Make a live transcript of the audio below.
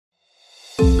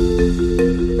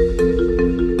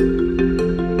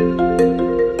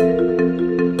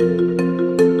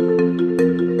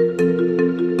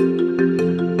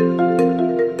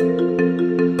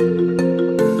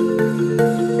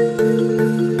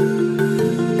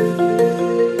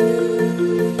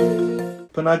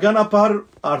Բնականաբար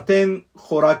արդեն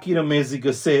խորակիրը մեզի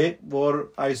գսե, որ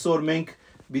այսօր մենք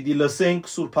պիտի լսենք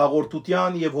Սուրբ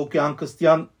Հաղորդության եւ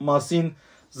հոգեհանգստյան մասին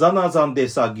զանազան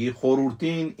տեսակի,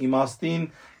 խորհրդին, իմաստին,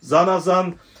 զանազան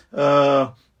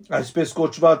այսպես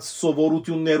կոչված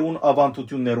սովորություններուն,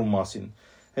 ավանդություններուն մասին։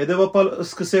 Հետևաբար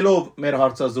սկսելով մեր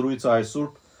հարցազրույցը այսօր,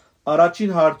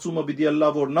 առաջին հարցումը պիտի լա,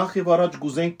 որ նախ եւ առաջ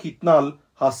գուզենք գիտնալ,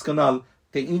 հասկանալ,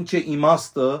 թե ինչ է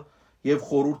իմաստը եւ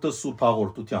խորհուրդը Սուրբ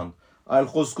Հաղորդության։ Այլ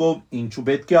խոսքով, ինչու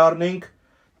պետք է առնենք,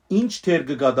 ինչ թեր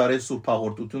կգադարե Սուրբ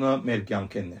Հաղորդությունը մեր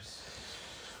կյանքերն։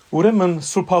 Ուրեմն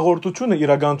Սուրբ Հաղորդությունը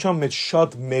իրականության մեջ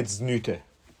շատ մեծ նյութ է,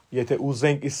 եթե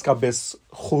ուզենք իսկապես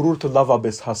խորհուրդը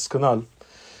լավապես հասկանալ,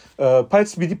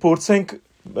 բայց պիտի փորձենք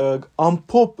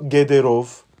ամփոփ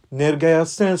գեդերով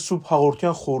ներկայացնել Սուրբ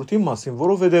Հաղորդության խորհրդի մասին,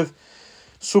 որովհետև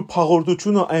Սուրբ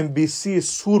Հաղորդությունը այնպիսի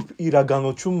սուրբ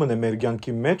իրականություն մնա մեր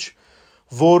կյանքի մեջ,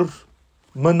 որ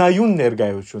մնայուն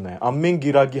ներկայություն է։ Ամեն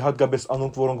գիրակի հատկապես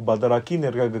անոնք, որոնք բادرակի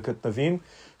ներկա գտնվին,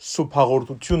 Սուրբ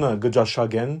Հաղորդությունը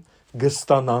գճաշագեն,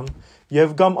 գստանան,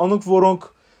 եւ կամ անոնք, որոնք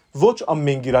ոչ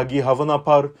ամեն գիրակի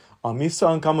հավանաբար ամիսը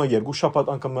անգամը, երկու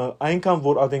շաբաթ անգամը, այնքան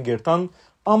որ ադեն գերտան,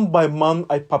 անպայման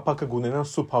այդ փափակը գունենան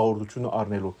Սուրբ Հաղորդությունը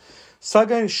առնելու։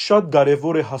 Սակայն շատ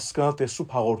կարևոր է հասկանալ, թե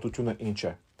Սուրբ Հաղորդությունը ինչ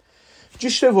է։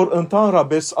 Ճիշտ է, որ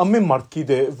ընդհանրապես ամեն մարդ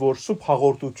գիտե, որ Սուրբ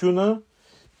Հաղորդությունը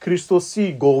Քրիստոսի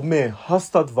գողմե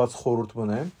հաստատված խորհուրդն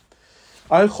է,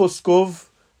 այլ խոսքով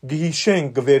գհիշենք,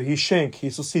 գվերհիշենք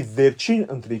Հիսուսի վերջին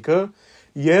ընտրիկը,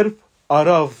 երբ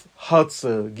արավ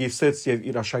հացը գիսեց եւ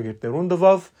իր աշակերտներուն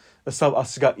տվավ, ասավ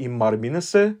ասկա իմ մարմինս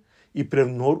է,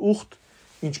 իբրև նոր ուխտ,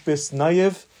 ինչպես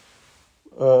նաեւ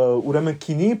ուրեմն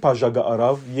քինի բաժակը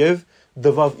արավ եւ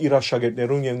տվավ իր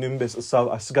աշակերտներուն եւ նույնպես ասավ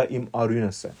ասկա իմ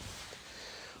արյունս է։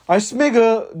 Այս մեկը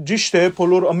ճիշտ է,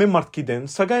 բոլոր ամեն մարդ գիտեն,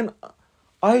 սակայն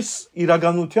այս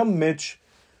իրականության մեջ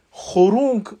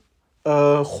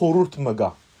խորհուրդ մգա։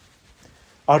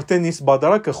 Արդեն իսկ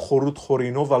բادرակը խորհուրդ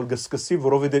խորինով ալ գսկսի,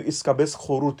 որովհետև իսկապես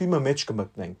խորհրդի մեջ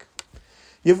կմտնենք։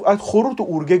 Եվ այդ խորհուրդը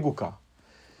ուրգե գուկա։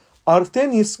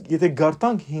 Արդեն իսկ եթե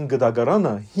գարտանք 5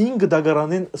 դագարանը, 5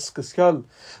 դագարանեն սկսյալ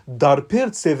դարբեր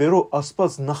ծևերով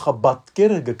ասված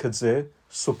նախաբատկերը գկծե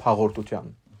Սուրբ Հաղորդության։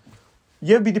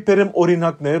 Եվ պիտի բերեմ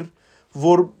օրինակներ,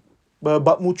 որ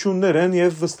բացմություններ են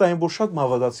եւ վստահ եմ, որ շատ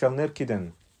մավադացյալներ գիտեն։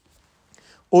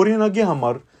 Օրինակի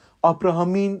համար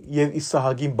Աբրահամին եւ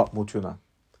Իսահակին բացմությունը։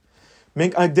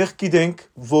 Մենք այնտեղ գիտենք,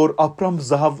 որ Աբրահամ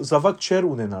զավակ չեր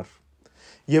ունենար։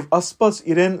 Եվ Աստված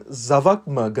իրեն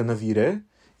զավակը գնվիր է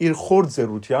իր խոր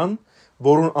ձեռության,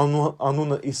 որուն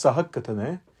անունը Իսահակ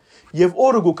կտնե, եւ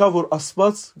օրը գուկա, որ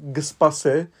Աստված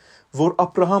գսպասե, որ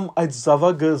Աբրահամ այդ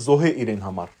զավակը զոհե իրեն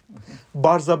համար,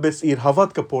 բարձաբես իր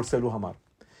հավատքը փորձելու համար։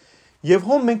 Եվ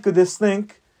հոմ մենք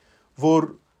կտեսնենք, որ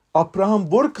Աբրահամ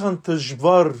որքան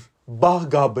դժվար բահ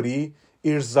գաբրի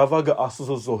իր զավակը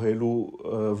Աստծո զոհելու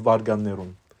վարգաններուն։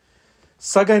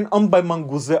 Սակայն անպայման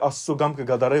գուզե Աստծո կամքը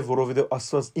կատարե, որովհետև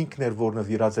Աստված ինքն էր, որ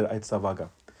նվիրած էր այդ զավակը։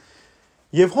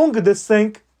 Եվ հոմ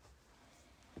կտեսնենք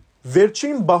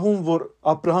վերջին բահում, որ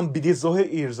Աբրահամ պիտի զոհե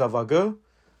իր զավակը,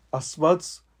 Աստված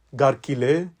գարկիլ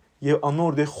է եւ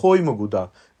անոր դեղ խոյ մգուտա,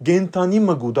 գենտանի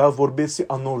մգուտա, որբեսի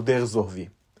անոր դեղ զոհվի։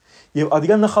 Եվ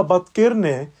ադիգա նախաբատկերն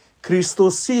է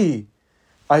Քրիստոսի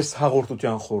այս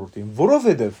հաղորդության խորհրդին,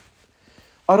 որովհետև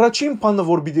առաջին բանը,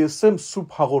 որ պիտի ասեմ,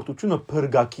 Սուրբ Հաղորդությունը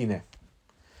փրկակին է։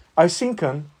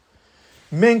 Այսինքն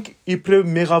մենք իբրև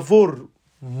մեղավոր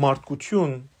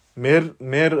մարդկություն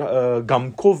մեր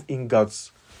գամքով ինգած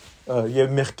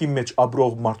եւ մեղքի մեջ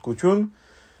ապրող մարդկություն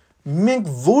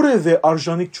մենք որևէ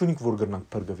արժանիք չունենք, որ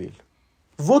գնանք փրկվել։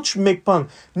 Ոչ մեկ բան,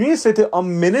 նույնիսկ եթե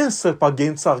ամենեն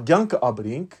սրբագենցաղ կյանքը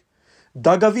ապրենք,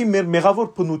 դագավի մեր մեղավոր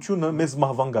բնությունը մեզ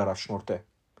մահվան գարաշնորհ է։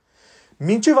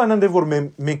 Մինչև այնանդե որ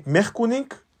մենք մեղք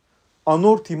ունենք,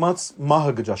 անոր դիմաց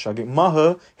մահը գճաշագի, մահը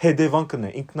հետևանքն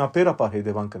է, ինքնաբերաբար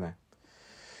հետևանքն է։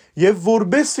 Եվ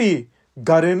որբեսի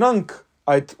գարենանք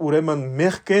այդ ուրեմն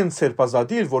մեղքեն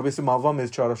սերբազատիր, որբեսի մահվան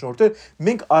մեզ չարաշնորհ է,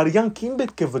 մենք արյանքին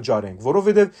պետք է վճարենք,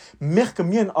 որովհետև մեղքը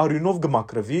միայն արյունով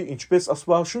կմաքրվի, ինչպես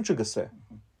Աստվածաշունչը գսե։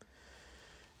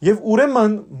 Եվ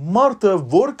ուրեմն մարդը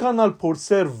որքանալ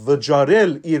փորձեր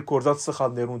վճարել իր կորզած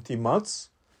սխալներուն դիմաց,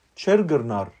 չեր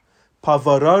գրնար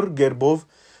բավարար գերբով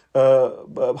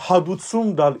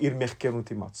հադուցում դալ իր մեղքերուն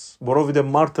դիմաց,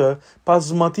 որովհետև մարդը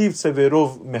բազմաթիվ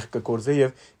ծևերով մեղք կկործե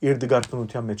եւ իր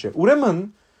դգարբնության մեջ է։ Ուրեմն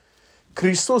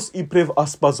Քրիստոս իբրև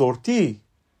ասպազորտի,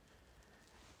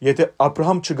 եթե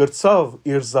Աբրահամ չգրցավ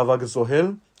իր զավակը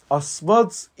զոհել,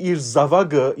 Աստված իր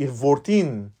զավակը, իր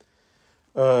որդին,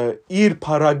 իր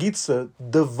փարագիցը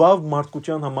դվավ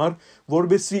մարդկության համար,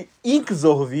 որբեսի ինք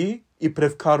զոհվի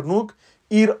իբրև քառնուկ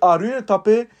իր արյունը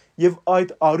տապե եւ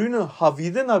այդ արյունը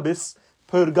հավիդենաբես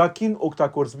փրկակին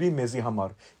օգտագործվի մեզի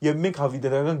համար եւ մենք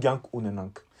հավիտենական կյանք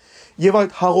ունենանք։ Եվ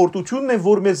այդ հաղորդությունն է,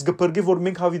 որ մեզ կփրկի, որ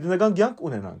մենք հավիտենական կյանք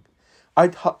ունենանք։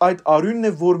 Այդ արյունն է,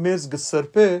 որ մեզ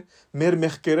կսրբե մեր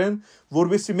մեղքերեն,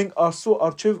 որովհետեւ մենք Աստծո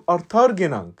առջև արդար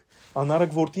գնանք։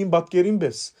 Անարակ որդին պատկերին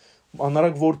պես,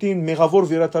 անարակ որդին մեղավոր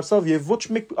վերադարձավ եւ ոչ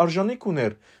մեկ արժանիք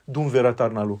ուներ դուն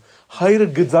վերադառնալու։ Հայրը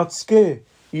գծածկե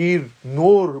իր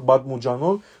նոր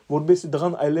բادمուջանով, որովհետեւ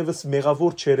դղան այլևս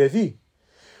մեղավոր չերևի։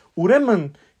 Ուրեմն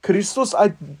Քրիստոս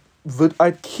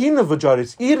այդ քինը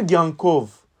վճարեց իր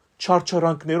կյանքով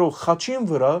չարչարանքներով խաչին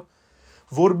վրա,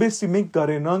 որովհետեւ մենք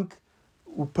կարենանք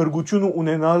ու փրկությունը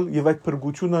ունենալ եւ այդ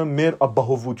փրկությունը մեր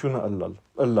ապահովությունը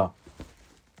ըլլա։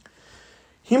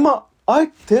 Հիմա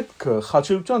այդ դեպքը,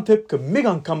 խաչելության դեպքը մեկ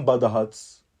անգամ բադահած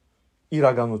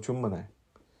իրականություն մնա։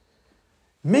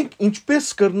 Մենք ինչպես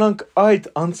կրնանք այդ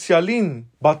անցյալին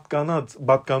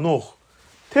պատկանող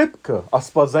դեպքը,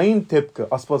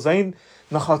 ասպազային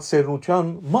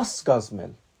նախաձեռնության մաս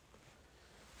կազմել։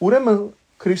 Ուրեմն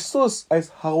Քրիստոս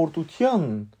այս հաղորդության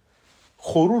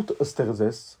խորհուրդ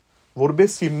ստեղծեց,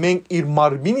 որովհետեւ մենք իր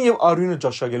մարմինը եւ արյունը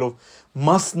ճաշակելով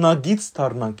մասնագից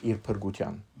դառնանք իր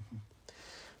փրկության։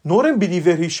 Նորեն պիտի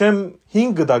վերհիշեմ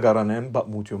 5 դագարանեն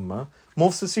պատմությունը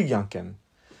Մովսեսի կյանքեն։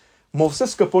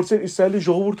 Մովսես կփորձեր Իսրայելի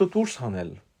ժողովուրդը դուրս հանել։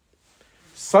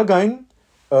 Սակայն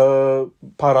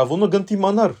Փարավոնը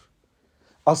գտնիմանար։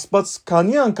 Աստված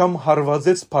քանի անգամ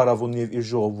հարվածեց Փարավոնն եւ իր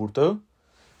ժողովուրդը,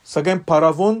 սակայն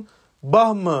Փարավոն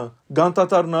բահմը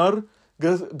գանտատարնար,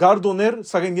 գարդոներ,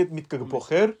 սակայն իդ միտքը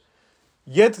կփոխեր,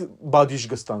 իդ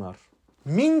բադիժ կստանար։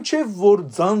 Մինչև որ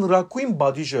ծանրակույն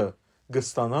բադիժը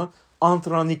կստանա,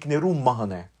 անտրանիկներու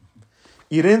մահն է։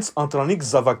 Իրենց անտրանիկ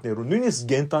զավակներու, նույնիսկ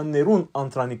գենտաններուն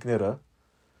անտրանիկները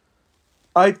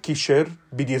այդ քիշեր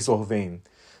պիտի զոհվեին։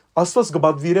 Աստված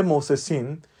կբադվիրե Մովսեսին,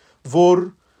 որ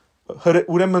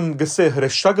ուրեմն գսե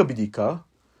հրեշտակը պիտի կա,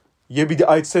 եւ պիտի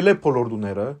այցելե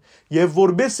բոլորդուները, եւ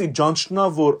որբեսի ճանչնա,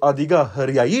 որ ադիգա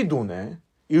հրյայի դուն է,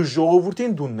 իր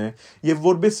ժողովրդին դունն է, եւ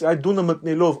որբեսի այդ դունը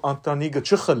մտնելով անտանիգը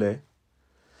չխլե,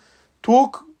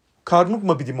 դուք քարնուկ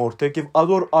մը պիտի մորտեք եւ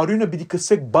ադոր արյունը պիտի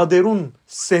կսեք բادرուն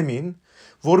սեմին,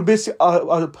 որբեսի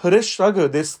հրեշտակը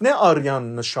դեսնե արյան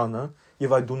նշանը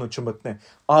եւ այդ դունը չմտնե։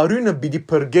 Արյունը պիտի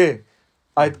փրկե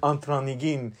այդ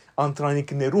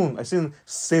անտրանիկներուն, այսինքն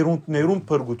սերունդներուն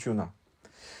փրկությունը։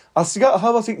 Ասիկա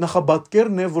հավասիկ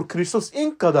նախաբատկերն է, որ Քրիստոս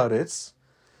ինք կդարեց,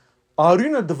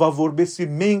 արյունը դվա որբեսի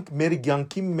մենք մեր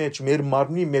կյանքի մեջ, մեր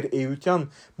մարմնի, մեր էության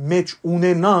մեջ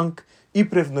ունենանք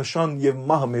իբրև նշան եւ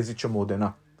մահը մեզի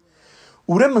չմոտենա։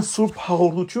 Ուրեմն սուրբ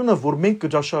հաղորդությունը, որ մենք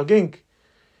կճաշակենք,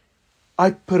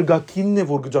 այդ փրկակինն է,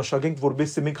 որ կճաշակենք,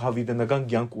 որբեսի մենք հավիտենական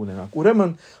կյանք ունենանք։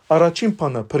 Ուրեմն առաջին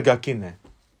բանը փրկակինն է։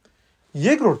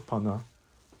 Երկրորդ բանը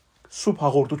սուրբ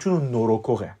հաղորդությունը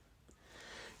նորոգող է։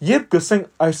 Երբ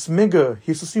գսենք այս մեկը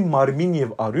Հիսուսի մարմին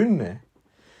եւ արյունն է,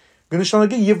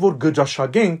 կնշանակի եւ որ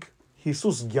գճաշակենք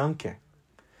Հիսուս կյանք է։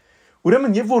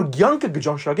 Ուրեմն եւ որ կյանքը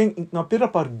գճաշակենք,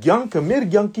 ինքնաբերաբար կյանքը մեր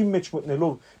կյանքի մեջ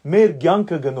մտնելով մեր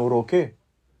կյանքը կնորոգե։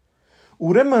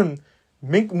 Ուրեմն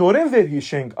մենք նորեն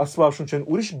վերհիշենք Աստվածաշունչեն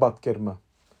ուրիշ պատկերմը։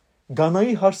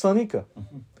 Գանայի հարսանիքը։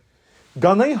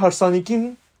 Գանայի հարսանիքին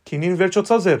քինին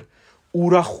վերջացած էր,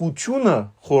 ուրախությունը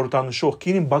խորհրդանշող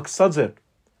քինին բացած էր։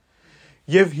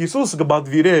 Եվ Հիսուս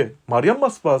կբադվիրե Մարիամ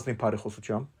Աստվածնի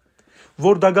բարեխոսությամբ,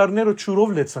 որ դագարները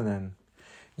ճուրով լեցնեն,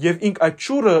 եւ ինք այդ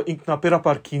ճուրը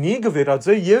ինքնաբերաբար քինի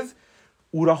կվերածե եւ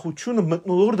ուրախությունը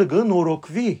մտնոլորտը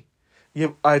կնորոգվի,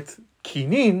 եւ այդ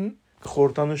քինին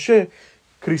խորհրդանշե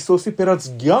Քրիստոսի բերած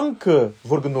կյանքը,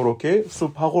 որ կնորոգե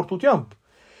սուրբ հաղորդությամբ։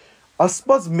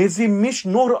 Աստված մեզի միշտ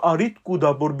նոր արիտ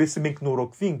կուտա, որբեսի մենք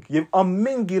նորոգվենք եւ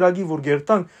ամեն գիրագի որ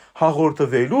գերտան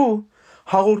հաղորդվելու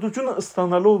հաղորդությունը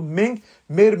ստանալով մենք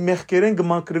մեր մեղքերեն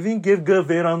կմաքրվենք եւ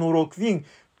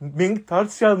կվերանորոգվենք, մենք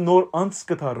դարձյալ նոր անց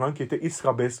կդառնանք, եթե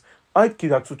իսկապես այդ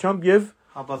գիտակցությամբ եւ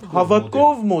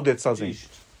հավատքով մոտեցած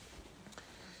ենք։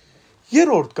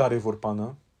 Երրորդ կարևոր բանը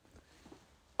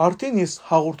արդեն ես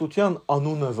հաղորդության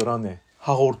անունը վրան է,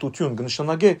 հաղորդություն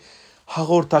կնշանակե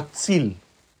հաղորդակցիլ։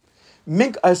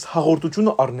 Մենք այս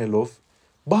հաղորդությունը առնելով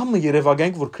բամը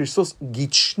երևակայենք, որ Քրիստոս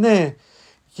գիչն է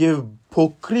եւ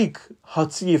փոքրիկ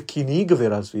հացի եւ քինի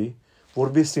կվերածվի,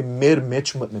 որովհետեւ մեր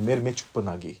մեջ մտնի, մեր մեջ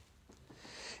բնակի։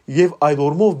 Եվ այդ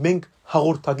օրմով մենք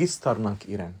հաղորդակից դառնանք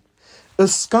իրեն։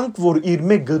 Ըսկանք, որ իր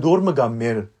մեկ գդորմը կա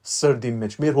մեր սրդի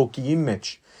մեջ, մեր հոգիի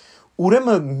մեջ։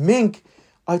 Ուրեմն մենք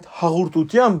այդ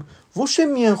հաղորդությամբ ոչ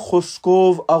միայն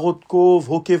խոսքով, աղոթքով,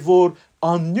 հոգևոր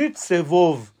աննույթ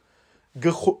ծևով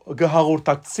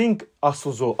գհաղորդակցենք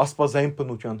Աստծո աստվածային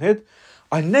բնության հետ,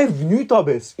 այլ նաև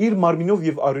նույնտաբես իր մարմինով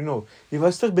եւ արյունով։ Եվ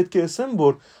այստեղ պետք է ասեմ,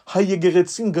 որ հայ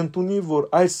եկեղեցին գտնունի, որ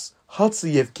այս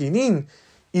հացը եւ քինին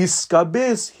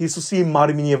իսկապես Հիսուսի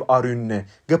մարմինն եւ արյունն է,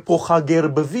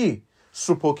 գփոխագերբվի,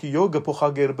 Սուրբ Հոգիով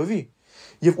գփոխագերբվի։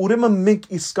 Եվ ուրեմն մենք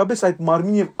իսկապես այդ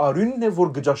մարմինն եւ արյունն է,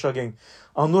 որ գճաշակենք։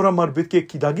 Անորամար պետք է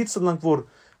գիտագից լինենք, որ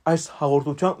այս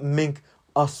հաղորդությամբ մենք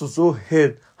Աստծո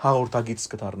հետ հաղորդագից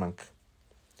կդառնանք։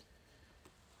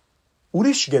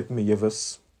 Ուրիշ գետնի եւս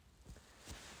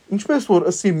ինչպես որ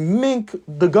ասի մենք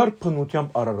դգար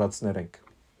փնությամբ արարածներ ենք։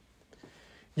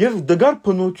 Եվ դգար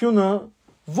փնությունը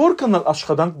որքան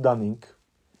աշխատանք դանենք,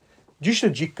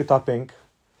 ճիշտ ջիկ կտապենք,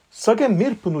 սակայն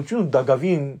մեր փնությունը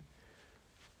դակավին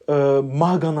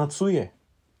մահկանացու է,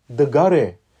 դգար է,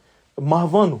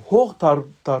 մահվան հող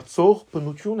դարձող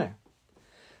փնություն է։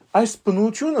 Այս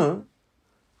փնությունը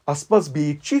Աստված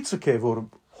բիիկ չի ցկե որ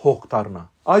հող դառնա։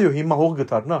 Այո, հիմա հող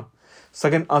կդառնա,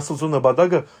 սակայն Աստծո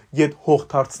նպատակը իդ հող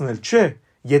դարձնել չէ,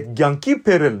 իդ ցանկի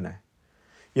բերելն է։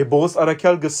 Եվ Պողոս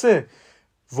առաքյալ գսե,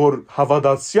 որ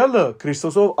հավատացյալը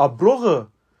Քրիստոսով ապրողը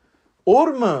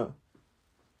օրմը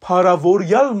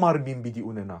փարավորյալ մարմին պիտի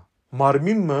ունենա։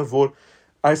 Մարմինը, որ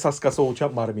այս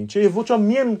հասկացողությամբ մարմին չէ, եւ ոչ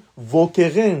ամեն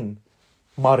ոգեղեն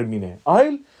մարմին է,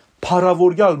 այլ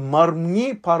փարավորյալ մարմնի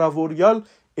փարավորյալ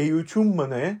էություն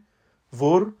մնե,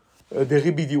 որ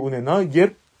դեղի պիտի ունենա,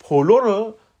 երբ բոլորը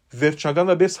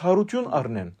վերջականապես հարություն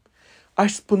առնեն։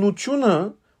 Այս բնությունը,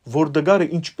 որ դգարը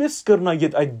ինչպես կրնա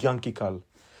իդ այդ ցանկի կալ,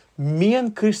 միայն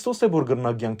Քրիստոս է որ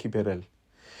կրնա ցանկի բերել։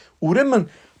 Ուրեմն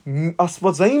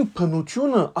աստվածային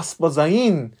բնությունը,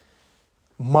 աստվածային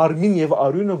մարմին եւ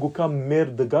արյունը գուկա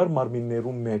մեր դգար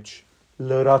մարմիններու մեջ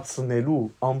լրացնելու,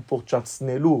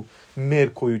 ամբողջացնելու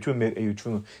մեր քոյություն, մեր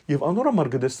էությունը։ Եվ անորամար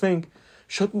գտեսնենք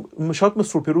շատ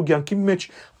մսրուպերու ցանկի մեջ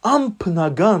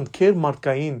ամփնական քեր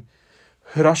մարդկային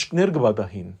հրաշքներ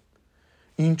գվադահին։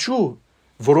 Ինչու?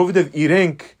 Որովհետև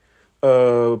իրենք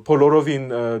բոլորովին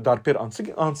դարբեր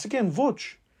անցիկ են ոչ,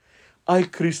 այլ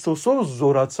Քրիստոսով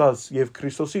զորացած եւ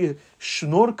Քրիստոսի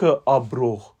շնորհքը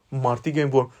ապրող մարդիկ են,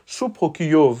 որ Սուրբ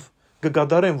Հոգիով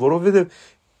կգադարեն, որովհետև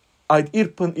այդ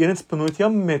իրենց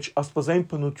բնության մեջ աստվածային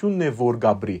բնությունն է որ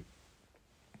գաբրի։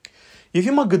 Եվ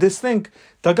հիմա գտեսնենք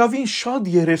դակավին շատ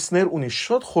երեսներ ունի,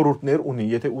 շատ խորհուրդներ ունի,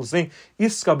 եթե ուզենք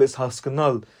իսկապես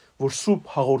հասկանալ, որ Սուրբ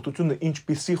հաղորդությունը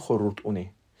ինչպիսի խորհուրդ ունի։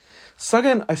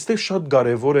 Սակայն այստեղ շատ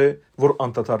կարևոր է, որ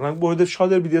անդադառնանք, որովհետև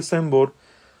շատեր պիտի ասեն, որ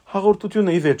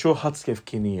հաղորդությունը ի վերջո հաց եւ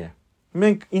քինի է։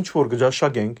 Մենք ինչ որ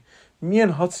գճաշակենք,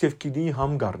 միայն հաց եւ քինի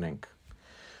համ գառնենք։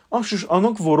 Անշուշտ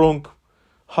անոնք, որոնք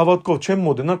հավատքով չեն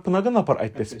մոդենալ, բնականաբար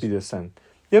այդպես պիտի ասեն։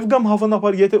 Եվ կամ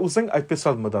հավանաբար, եթե ուզենք այդպես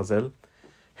ալ մտածել,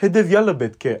 հետևյալը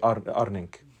պետք է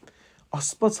առնենք։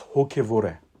 Աստված հոգևոր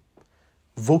է,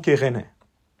 ոգեղեն է։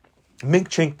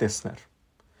 Մենք չենք տեսներ։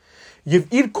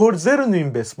 Եվ իր գործերը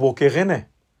նույնպես ոգեղեն է։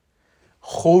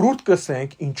 Խորհուրդ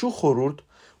կսենք, ինչու խորհուրդ,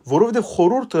 որովհետև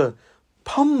խորհուրդը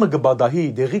փամը կբադահի,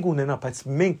 դեղի կունենա, բայց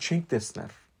մենք չենք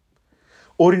տեսներ։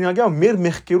 Օրինակյալ մեր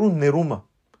մեղքերու ներումը,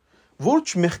 ոչ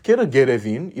մեղքերը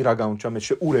գերևին իրականության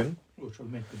մեջ ուր են,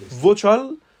 ոչ ալ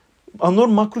անոր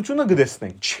մակրությունը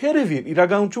գտեսնենք, չերևի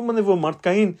իրականությունը մնե, որ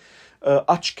մարդկային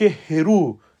աչքի հերու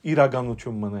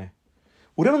իրականություն մնե։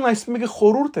 Ուրեմն այս մեկը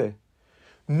խորհուրդ է։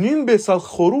 Նույնպես ալ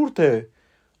խորհուրդ է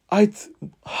այդ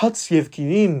հաց եւ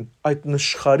քինին, այդ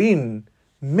նշխարին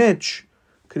մեջ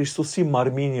Քրիստոսի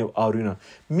մարմին եւ արյունը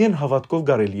միայն հավատքով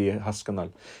կարելի է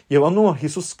հասկանալ։ Եվ անոնց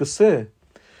Հիսուս սկսե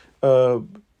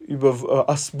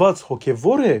Աստված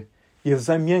հոգևոր է եւ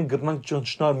զա միայն գրնանք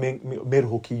ճնշնալ մեր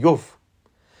հոգիով։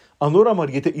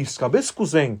 Անորամար եթե իսկապես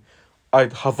կուզենք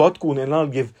այդ հավատք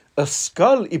ունենալ եւ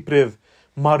ըսկալ իբրև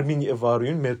մարմին եւ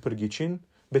արյուն մեր բրգիչին,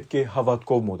 պետք է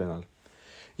հավատքով մոտենալ։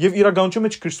 Եվ իրականության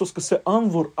մեջ Քրիստոս կսե ան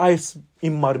որ այս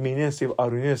իմ մարմինես եւ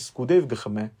արյունես կուդեվ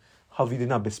գխմե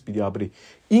հավիդենաբես պիտի ապրի։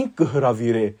 Ինք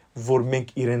կհրավիրե որ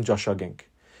մենք իրեն ճաշակենք,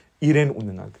 իրեն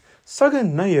ունենանք։ Սակայն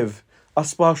նաեւ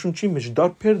Աստվածաշունչի մեջ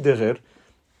դարբեր դեղեր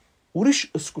ուրիշ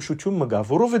սկսություն մգա,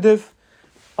 որովհետև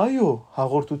այո,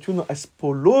 հաղորդությունը այս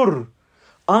բոլոր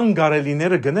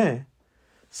անգարելիները գնե,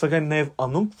 սակայն նաև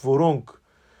անոնք, որոնք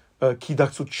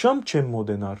գիտակցությամբ չեն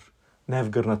մոդենար,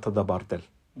 նաև գրնա տադաբարտել։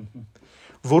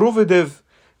 Որովհետև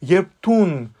երբ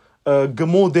տուն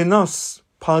գմոդենաս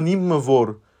փանիմը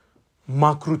որ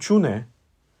մակրություն է,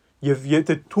 եւ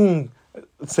եթե տուն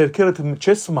ցերքերդ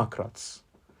չես մակրած,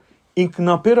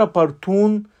 ինքնապերապար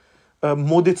տուն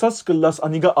մոդեցած կլաս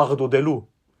անիգա աղդոդելու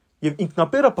եւ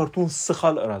ինքնապերապար տուն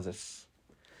սխալ ըրազես։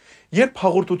 Երբ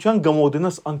հաղորդության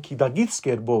գմոդենաս անկիդագից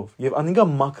կերբով եւ անիգա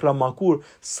մակրամակուր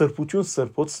սրբություն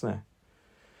սրբոցն է,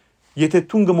 եթե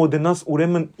տուն գմոդենաս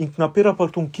ուրեմն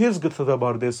ինքնապերապար տուն քեզ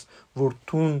գտադաբարդես, որ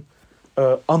տուն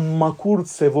անմակուր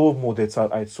ծևով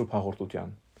մոդեցար այդ սուրբ հաղորդության։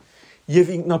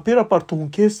 Եվ ինքնապերապար տուն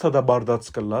քեզ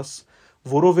տադաբարդած կլաս,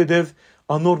 որովհետև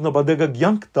անոր նպատակը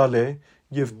կյանք տալ է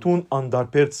եւ տուն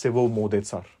անդարբեր ծևով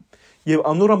մոդեցար եւ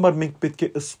անոր համար մենք պետք է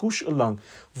սկուշ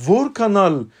ըլանք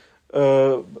որքանալ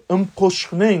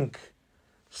ըմփոշխնենք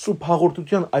սուրբ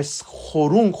հաղորդության այս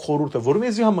խորհուրդը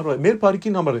որովհետեւ համար մեր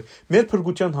բարիկին համար է մեր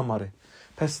փրկության համար է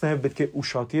բայց նաեւ պետք է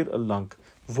ուշադիր ըլանք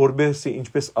որբեսի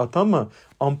ինչպես ատամը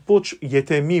ամբողջ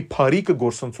եթե մի բարիկը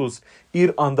գործընծուց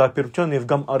իր անդարբերության եւ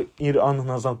կամ իր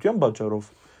անհնազանդության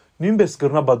պատճառով նույնպես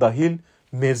կրնա բադահիլ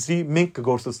մեզի մենք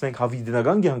կգործեցնենք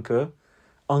հավիդնական կյանքը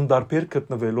անդարբեր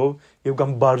գտնվելով եւ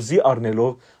կամ բարձի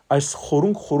առնելով այս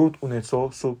խորհուրդ ունեցող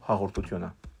սուրբ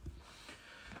հաղորդությունը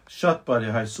շատ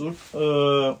բարի հայսուր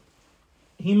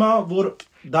հիմա որ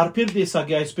դարբեր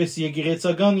տեսակի այսպես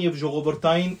եկեղեցական եւ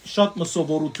ժողովրդային շատ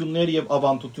մսովորություններ եւ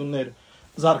ավանդություններ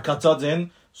զարգացած են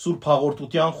սուրբ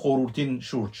հաղորդության խորհրդին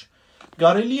շուրջ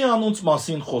կարելի է անոնց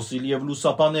մասին խոսել եւ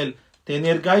լուսաբանել թե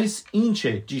ներկայիս ինչ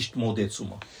է ճիշտ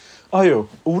մոդեցումը այո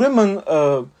ուրեմն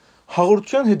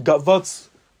հաղորդության հետ կապված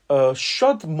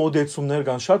շատ մոդեցումներ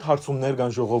կան շատ հարցումներ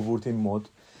կան ժողովրդի մոտ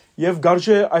եւ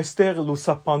գարժե այստեղ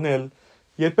լուսաբանել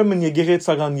երբեմն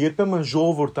եկեղեցական երբեմն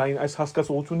ժողովրդային այս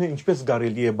հասկացությունները ինչպես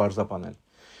կարելի է բարձրաբանել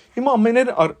հիմա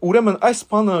ամեներ ուրեմն այս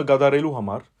բանը կատարելու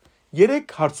համար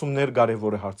երեք հարցումներ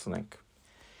կարևոր է հարցնենք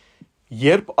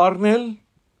երբ առնել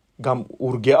կամ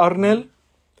ուրգե առնել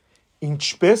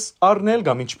ինչպես առնել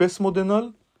կամ ինչպես մոդենալ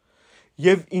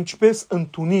եւ ինչպես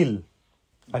ընդունել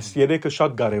այս երեքը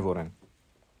շատ կարևոր են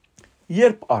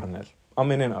երբ առնել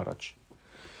ամենեն առաջ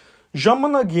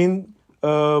ժամանակին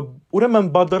ուրեմն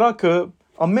բادرակը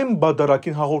ամեն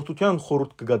բادرակին հաղորդության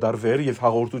խորհուրդ կգադարվեր եւ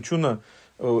հաղորդությունը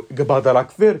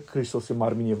կբادرակվեր Քրիստոսի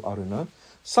մարմին եւ արյունը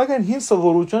սակայն հին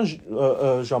սովորության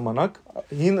ժամանակ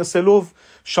հին ասելով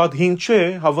շատ հին չէ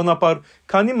հավանաբար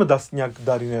քանի մտածնյակ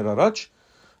դարիներ առաջ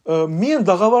միայն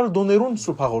դաղավար դոներուն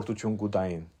սուրբ հաղորդություն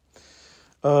գուտային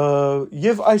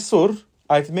եւ այսօր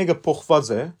այդ մեկը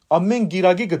փոխված է ամեն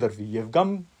գիրագի կդրվի եւ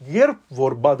կամ երբ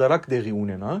որ բادرակ դեղի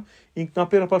ունենա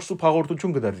ինքնաբերաբար սուրբ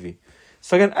հաղորդություն կդրվի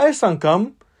սակայն այս անգամ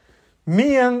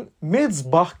միայն մեծ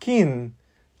բախքին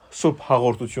սուրբ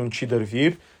հաղորդություն չի դրվի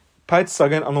բայց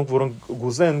սակայն անոնք որոնք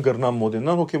գուզեն գրնան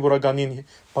մոդենան հոգեվորականին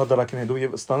բادرակին հետո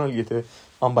եւ ստանալ եթե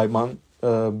անպայման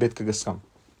պետք է գսկամ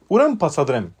ուրեմն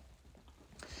բացատրեմ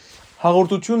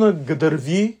հաղորդությունը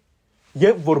կդրվի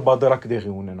եւ որ բادرակ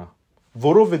դեղի ունենա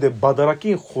որովհետեւ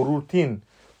բادرակի խորհրդին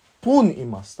բուն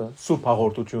իմաստը սուրբ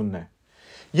հաղորդությունն է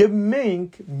եւ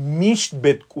մենք միշտ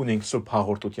պետք ունենք սուրբ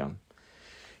հաղորդության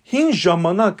հին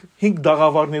ժամանակ հինգ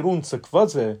դաղավարներուն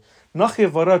ցկված է նախ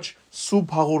եւ առաջ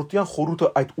սուրբ հաղորդության խորհուրդը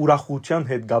այդ ուրախության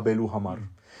հետ գաբելու համար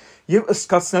եւ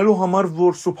ըսկացնելու համար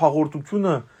որ սուրբ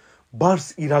հաղորդությունը բարձ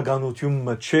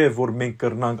իրականությունը չէ որ մենք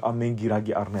կրնանք ամեն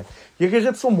գիրագի առնել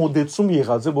եկեղեցու մոդեցում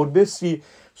եղած է որբեսի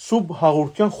սուրբ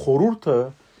հաղորդության խորհուրդը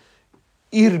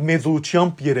իր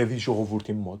մեծությամբ երևի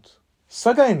ժողովրդի մոտ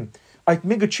սակայն այդ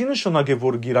մեկը չի նշանակե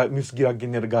որ մյուս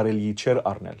գիրագիներ կարելի չէր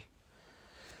առնել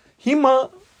հիմա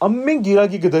ամեն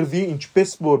գիրագի կդրվի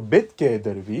ինչպես որ պետք է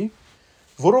դրվի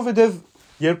որովհետև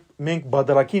երբ մենք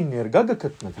բادرակին ներկա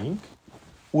կգտնվենք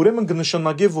ուրեմն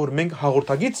կնշանակե որ մենք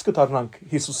հաղորդագից կդառնանք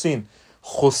Հիսուսին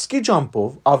խոսքի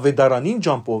ջամփով ավետարանին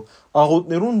ջամփով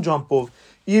աղոթներուն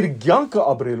ջամփով իր կյանքը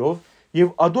ապրելով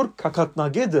եւ ադոր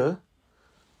կակատնագեդը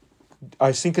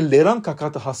այսինքն լերան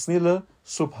կակատը հասնելը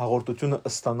սուրբ հաղորդությունը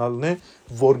ստանալն է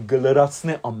որ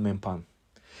գլրացնե ամեն բան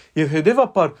եւ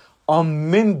հետեւաբար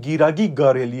ամեն գիրագի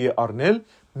կարելի է առնել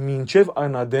մինչև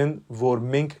այնադեն որ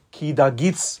մենք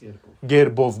քիդագից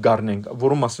գերբով գառնենք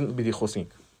որում մասին պիտի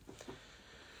խոսենք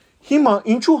հիմա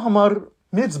ինչու համար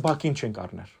մեծ բակին չենք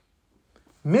առնել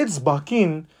մեծ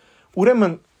բակին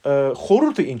ուրեմն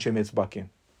խորհուրդը ինչ է մեծ բակին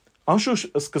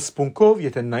անշուշտ սկզբունքով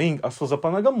եթե նայենք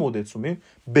աստվածաբանական մոդեցումին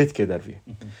պետք է դարվի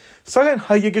սակայն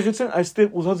հայ եկեղեցին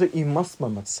այստեղ ուզած է իմաստ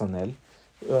մտցնել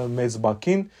մեծ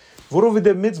բակին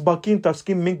որովհետև մեծ բակին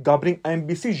տասկին մենք գաբրենք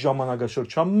այնպիսի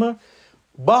ժամանակաշրջանը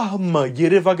բահմը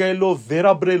երևակայելով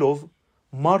վերաբրելով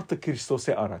մարդը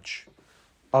Քրիստոսի առաջ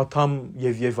աթամ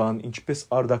եւ Եվան ինչպես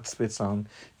արդակցվեցան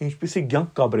ինչպեսի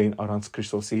կյանք կաբրեին առանց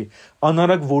Քրիստոսի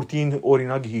անարակ որդին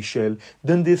օրինակ հիշել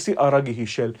դնդեսի արագի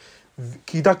հիշել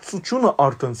գիտակցությունը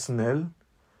արտընցնել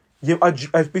եւ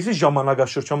այսպեսի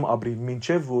ժամանակաշրջան ապրիլ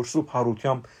մինչեւ որ սուրբ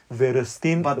հարությամբ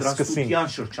վերստին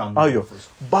սկսին այո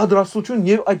բادرասություն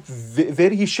եւ այդ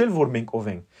վերհիշել որ մենք ով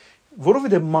ենք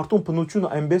որովհետեւ մարդուն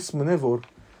բնությունը այնպես մնե որ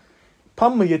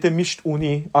փամը եթե միշտ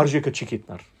ունի արժեքը չի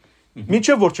գիտնար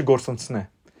մինչեւ որ չգործընցնե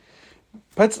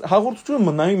բայց հաղորդությունը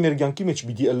մնային մեր կյանքի մեջ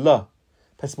պիտի ըլլա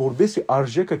բայց որբեսի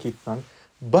արժեքը գիտնան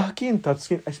բախի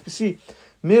ընթացքին այսպեսի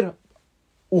մեր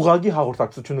ուղագի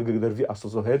հաղորդակցությունը կդրվի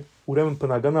Աստծո հետ ուրեմն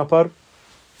բնականաբար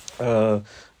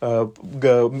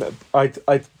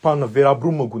այդ բանը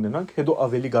վերաբրումը գունենանք, հետո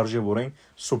ավելի կարժևորենք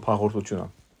սուրբ հաղորդությունը։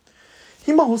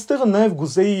 Հիմա հոստեղը նաև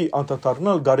գուզեի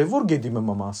անդադառնալ կարևոր գեդիմը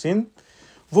մասին,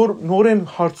 որ նորեն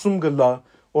հարցում գլա,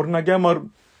 օրինակի համար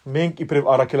մենք իբրև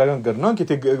առաքելական կրնանք,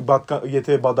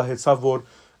 եթե բադահեցավ, որ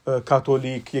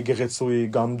կաթոլիկ եկեղեցուի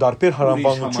կամ դարբեր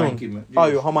հարանվանություն,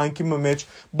 այո, համայնքի մեջ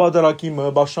բادرակի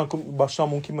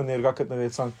բաշամունքի ներկա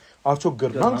գտնվեցան, արդյոք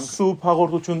կրնանք սուրբ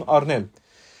հաղորդություն առնել։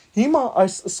 Հիմա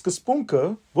այս սկզբունքը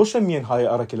ոչ միայն հայ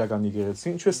առաքելական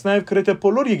եկեղեցին, ինչպես նաև գրեթե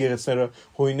բոլոր եկեղեցիները,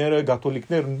 հույները,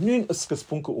 կաթոլիկները նույն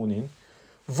սկզբունքը ունին,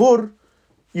 որ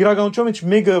իրականության մեջ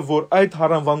մեկը, որ այդ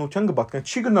հարանվանության կպատկան,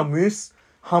 չի գնա մյուս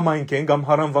համայնքեն կամ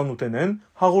հարանվանութենեն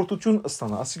հաղորդություն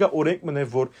ստանա։ Ասիկա օրենք մնե,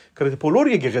 որ գրեթե բոլոր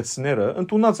եկեղեցիները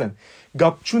ընդունած են,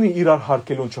 գապ չունի իրար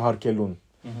հարկելուն չհարկելուն։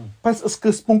 Բայց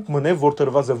սկզբունք մնե, որ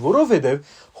տրված է,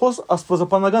 որովհետև հոս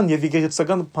աստվածապանական եւ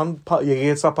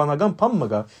եկեղեցապանական բան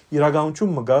մգա,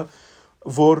 իրականություն մգա,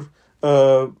 որ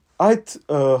այդ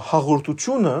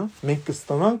հաղորդությունը մենք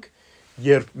կստանանք,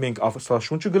 երբ մենք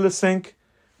Աստվածաշունչը կլսենք,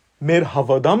 մեր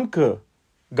հավատամքը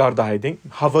գարդահայտենք,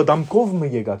 հավատամքով մը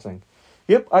եկած ենք։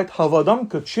 Երբ այդ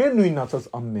հավատամքը չէ նույնացած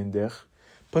ամենտեղ,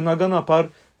 բնականաբար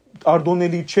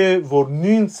արդոնելի չէ, որ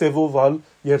նույն ծևով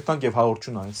երթանք եւ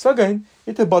հաղորդություն անենք։ Սակայն,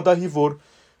 եթե բադահի որ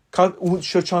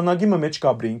շրջանագի մեջ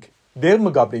կապրինք, դեր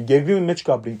մը կապրինք, երկրի մեջ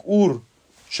կապրինք, ուր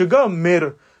չգա մեր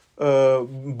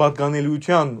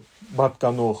պատկանելիության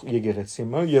պատկանող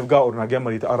եկեղեցիմը եւ գա օրինակի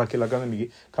համար եթե առաքելականը մի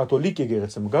կաթոլիկ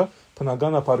եկեղեցի գա,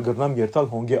 բնականաբար գրնամ երթալ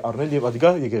հոնգե առնել եւ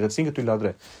ադիգա եկեղեցին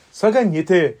կտույլադրե։ Սակայն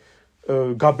եթե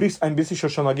գաբրիս այնպեսի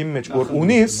շրջանագի մեջ որ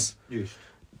ունիս,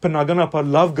 բնականաբար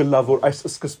լավ գլա որ այս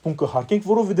սկզբունքը հարկենք,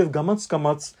 որովհետեւ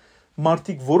գամած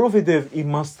մարդիկ որովհետեւ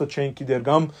իմաստը չեն գիտեր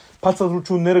կամ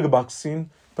բացատրությունները կբացին,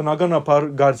 բնականաբար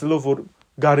գարձելով որ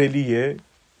գարելի է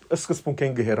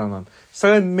սկզբունքեն գհերանան։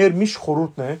 Սակայն մեր միշտ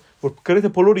խորհուրդն է, որ գրեթե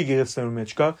բոլոր եկեղեցիների մեջ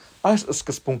կա այս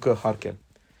սկզբունքը հարկել։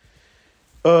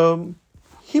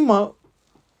 Հիմա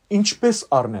ինչպես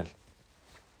առնել։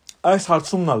 Այս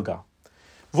հարցումն ալ գա,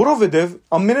 որովհետև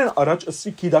ամենեն առաջ ըսի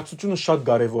գիտակցությունը շատ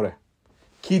կարևոր է։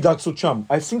 Գիտակցությամբ,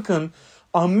 այսինքն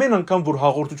ամեն անգամ որ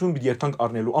հաղորդություն պիտի երթանք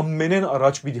առնելու, ամենեն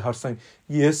առաջ պիտի հարցնենք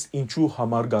ես ինչու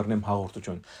համար գարնեմ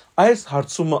հաղորդություն։ Այս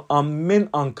հարցումը ամեն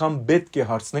անգամ պետք է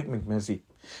հարցնենք մենք մեզի։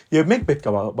 Եվ մենք պետք է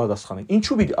պատասխանենք,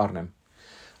 ինչու պիտի առնեմ։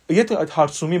 Եթե այդ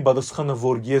հարցումի պատասխանը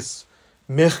որ ես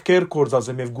մեղքեր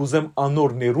կործածեմ եւ գուզեմ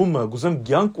անոր ներումը, գուզեմ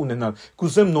ցանկ ունենալ,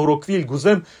 գուզեմ նորոգվել,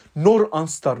 գուզեմ նոր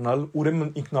անստառնալ,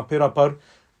 ուրեմն ինքնաբերաբար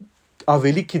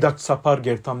ավելի գիտակցաբար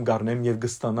գերտամ գարնեմ եւ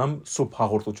գստանամ սուրբ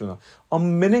հաղորդությունը։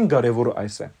 Ամենեն կարևորը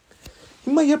այս է։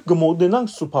 Հիմա երբ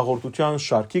գմոդենանք սուրբ հաղորդության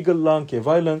շարքի գլանք եւ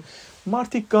այլն,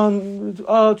 մարդիկ կան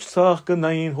աճ ցախ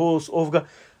կնային հոս ով գա։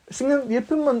 Այսինքն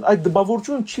երբեմն այդ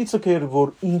դպավորություն չի ցկեր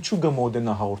որ ինչու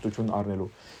գմոդենա հաղորդություն առնելու։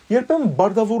 Երբեմն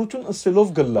բարդավորություն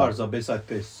ըսելով գլա։ Պարզապես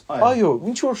այդպես։ Այո,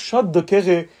 ինչ որ շատ դքեղ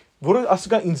է, որը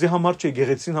ասկա ինձ համար չէ,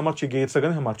 գեղեցին համար չէ,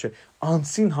 գեղեցական համար չէ,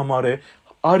 անցին համար է,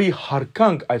 արի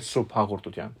հարկանք այդ սուրբ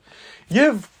հաղորդության։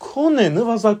 Եվ քոնե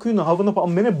նվազագույնը հավանաբար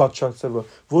ամենը բացարձակը,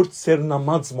 որ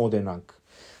ծերնամած մոդենանք։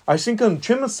 Այսինքն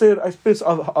չեմ ասեր այսպես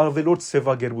ավելորդ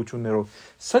սևագերբություններով,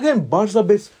 սակայն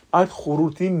բարձրապես այդ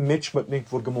խորհրդի մեջ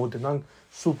մտնենք, որ գմոդենանք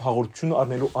սուրբ հաղորդությունը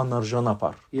առնելու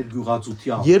անարժանապար։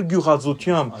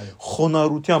 Երգյուղածությամբ,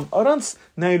 խոնարհությամբ, առանց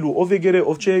նայելու ով եկել է,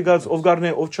 ով չի եկած, ով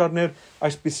գարներ, ով չարներ,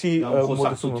 այսպիսի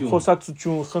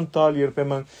խոսակցություն, խնդալ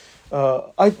երբեմն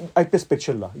այդպես պետք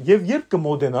չէ լա։ Եվ երբ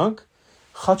կմոդենանք,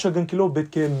 խաչագնքելով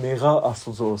պետք է մեղա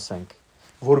Աստծո ասենք,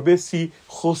 որբեսի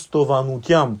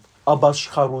խոստովանությամբ,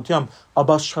 աբաշխարությամբ,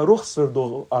 աբաշխարող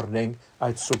սրտով առնենք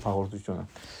այդ սուրբ հաղորդությունը։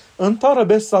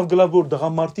 Ընդհանրապես սավգլավոր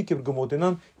դղամարտիկ եւ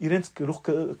գմոդենան իրենց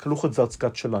գլուխը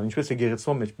ծածկած չլան, ինչպես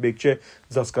եկեղեցու մեջ պետք չէ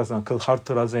ծածկացան, գլխար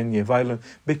տրազեն եւ այլն,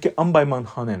 պետք է անպայման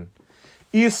հանեն։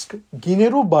 Իսկ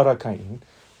գիներու բարակային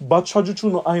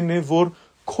բացաճությունը այն է, որ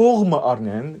կողմը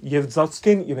առնեն եւ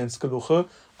ծածկեն իրենց գլուխը,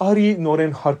 արի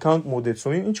նորեն հարկանք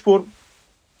մոդեցոին, ինչ որ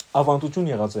ավանդություն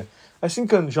եղած է։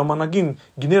 Այսինքն ժամանակին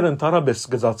գիները ընդհանրապես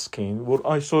գծածկեին, որ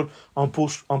այսօր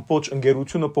ամբողջ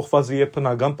ընկերությունը փոխված է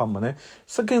բնական բան է,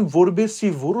 սակայն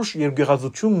որբեսի որոշ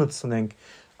երգեղացություն մտցնենք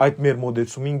այդ մեր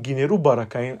մոդեցումին գիներու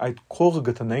բարակային այդ կողը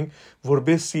գտնենք,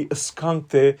 որբեսի ըսկանք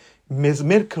թե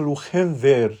մեր գլուխեն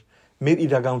վեր, մեր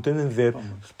իրականությունն վեր,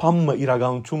 բամը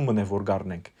իրականություն մնե որ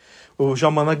գառնենք։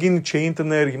 Ժամանակին չէին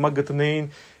տներ, հիմա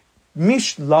գտնեին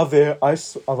միշտ լավ է այս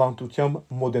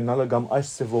ավանդությամբ մոդենալը կամ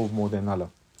այս ծևով մոդենալը։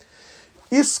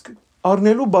 Իսկ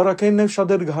առնելու բարակային նաև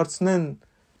շատեր կհարցնեն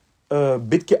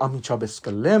պետք է ամիջապես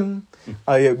կլեմ,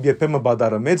 երբեմն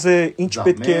բադարը մեծ է, ինչ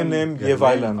պետք է անեմ եւ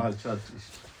այլն։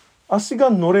 Ասիկա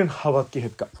նորեն հավատքի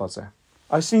հետ կապված է։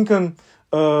 Այսինքն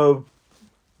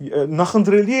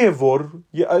նախընտրելի է որ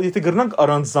եթե գրնանք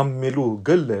առանց զամմելու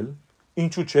գլել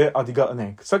ինչու՞ չէ ադիգա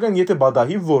անենք սակայն եթե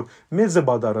բադահի որ մեծը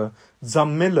բադարը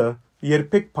զամմելը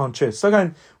երբեք բան չէ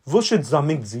սակայն ոչ է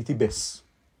զամենք զիտի բես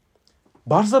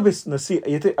բարձաբես նսի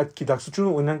եթե այդ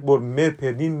գիտակցությունը ունենք որ մեր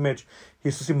բերնին մեջ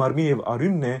Հիսուսի մարմինը եւ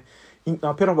արյունն է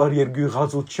ինքնաբերաբար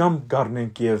երկյուղածությամբ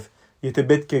գառնենք եւ եթե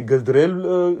պետք է գլդրել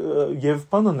եւ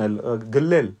բանանել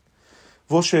գլել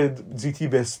ոչ է զիտի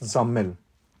բես զամմել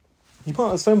Հիմա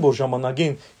ասեմ որ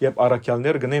ժամանակին երբ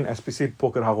առաքյալներ գնեն այսպիսի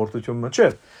փոքր հաղորդություն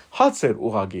մջեր հացեր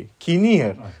ուղագի քինի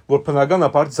էր որ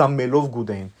բնականաբար զամմելով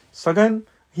գուտեին սակայն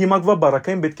հիմակվա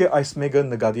բարակային պետք է այս մեկը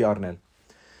նկատի առնել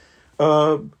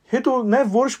հետո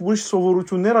նաև ուրիշ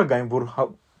սովորություններ ագային որ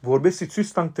որբեսի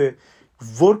ցույց տանք թե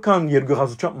որքան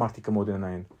երկղազության մարդիկը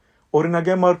մոդենային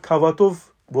օրինակեմար քավատով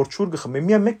որ ճուր գխմե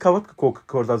միա մեկ քավատ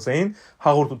կորդածային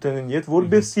հաղորդութենին իդ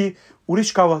որբեսի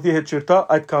ուրիշ քավատի հետ չերտա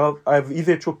այդ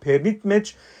իվեչո պերնիտ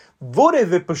մեջ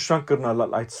որևէ պշտան կրնալ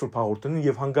այդ սուրբ հաղորդությունին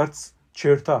եւ հանգարց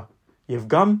չերտա եւ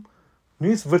գամ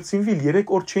նույնիսկ վրցինվիլ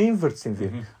 3 օր չէին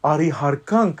վրցինվիլ արի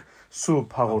հարկանք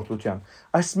սուրբ հաղորդության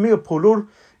այս մեկը բոլոր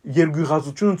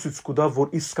երկղազությունը ցույց կտա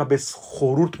որ իսկապես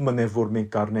խորուրդ մնե որ մենք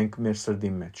կառնենք մեր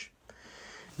սրդի մեջ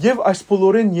եւ այս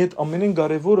բոլորեն իդ ամենեն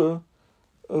կարեւորը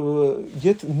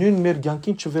իդ նույն մեր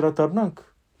ցանկին չվերադառնանք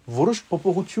որոշ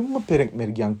փոփոխություն մբերենք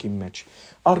մեր ցանկին մեջ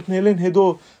առնել են հետո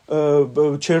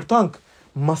չերտանք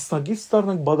մասնագից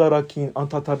դառնանք բادرակին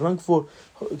անդադառնանք որ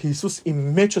Հիսուս իմ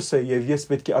մեջս է եւ ես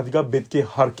պետք է ադիգա պետք է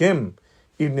հարկեմ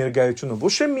իր ներկայությունը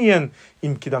ոչ է միայն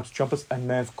իմ գիտակցությունից այլ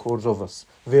նաեւ կորզովս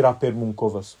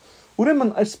վերապերմունքովս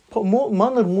ուրեմն այս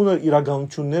մանր մունր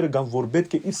իրականությունները կան որ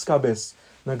պետք է իսկապես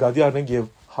նկատի առնենք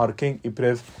եւ հարկենք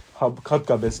իբրև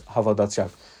հատկապես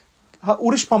հավատացյալ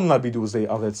ուրիշ բանն աբիդ ուզեի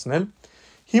ավեցնել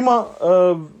հիմա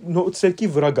նոցեկի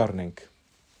վրա գառնենք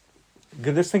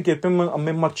գտեսնենք երբեմն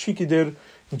ամեն մարդ չի գիտեր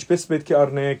ինչպես պետք է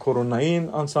առնե կորոնային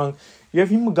անցան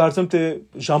եւ հիմա կարծեմ թե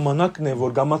ժամանակն է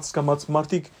որ գամած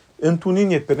մարդիկ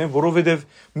ընդունին ետբերեն որովհետեւ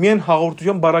միայն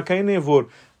հաղորդության բարակային է որ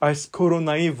այս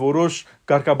կորոնայի որոշ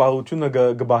կարգաբահությունը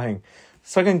գբահեն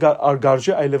սակայն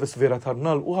արգարժե այլևս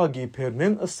վերադառնալ ուղագի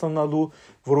բերնեն ըստանալու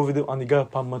որովհետեւ անիգա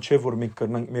բամը չէ որ մենք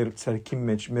կրնանք մեր ցերքի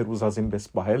մեջ մեր ուզածին պես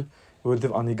բահել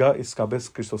որովհետեւ անիգա իսկապես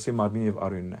Քրիստոսի մարմին եւ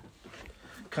արյունն է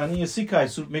քանի եսիք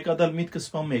այսօր մեկադալ միտքը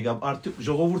սպամ եկավ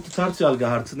ժողովուրդը ցարցիալ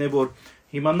գահարցնե որ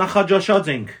հիմա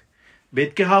նախաճաշած ենք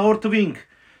պետք է հաղորդվենք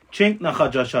չենք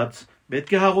նախաճաշած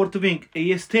պետք է հաղորդվենք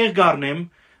ես թեր գառնեմ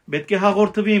պետք է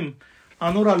հաղորդվիմ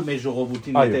անորալ մեր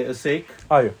ժողովրդին դե ասեք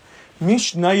այո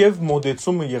միշտ նաև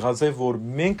մոդեցումը եղած է որ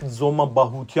մենք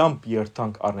զոմաբահությամբ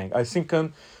երթանք առնենք այսինքն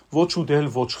ոչ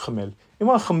ուտել ոչ խմել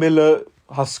հիմա խմելը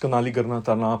հասկանալի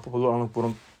կրնատանա բոլոր անոնք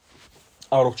որոնք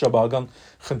առողջապահական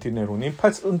խնդիրներ ունին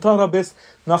բայց ընդհանրապես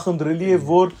նախընտրելի է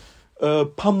որ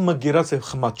փամը գերած է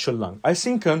խմած չլան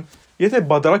այսինքն եթե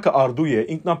բادرակը արդու է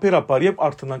ինքնաբերաբար եւ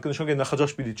արթնանք նշենք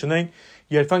նախաճաշ պիտի չնենք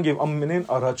երթանք եւ ամենեն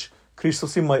առաջ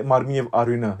Քրիստոսի մարմին եւ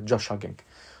արյունը ջաշակենք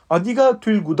Ադիգա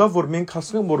թույլ գուտա որ մենք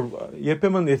հասնենք որ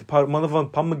երբեմն եթե մանավանդ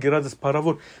փամը գերածս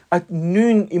բարավոր այդ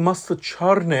նույն իմաստը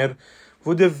չառներ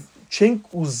որովհետեւ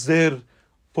չենք ուզեր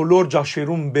բոլոր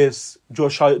ջաշերուն բես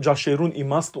ջաշերուն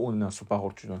իմաստ ունենա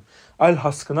սուպահորտություն այլ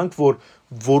հասկանանք որ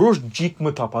որոշ ջիկ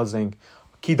մտապազենք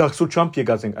գիտակցությամբ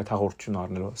եկած ենք այդ հաղորդությունը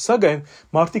առնելով սակայն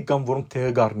մարդիկ կան որոնք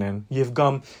թեհ գառնեն եւ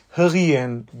կամ հղի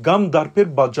են կամ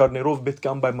դարբեր բաժարներով պետք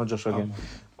է անպայման ջաշակեն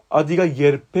ադիգա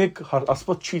երբեք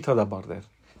աստված չի թադաբարդեր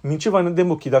Մինչև այն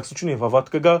դեմո գիտակցությունը եւ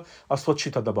հավատքը գա աստված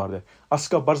չի թադաբարդեր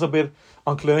ասկա բարձաբեր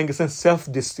անգլերեն գսեն self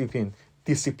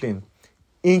discipline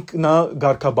ինքնա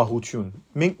գարկաբահություն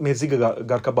մենք մեզի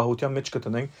գարկաբահության մեջ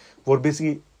կտնենք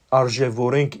որբեսի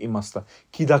արժևորենք իմաստը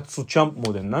գիտակցությամբ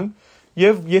մոդենանք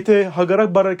եւ եթե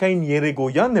հագարակ բարակային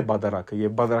երեգոյանն է բادرակը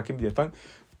եւ բادرակի դերտանք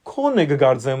քոնը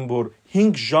գարձեմ որ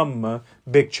 5 ժամը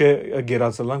բեք չէ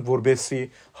գերածելանք որբեսի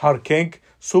հարկենք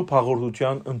սուրբ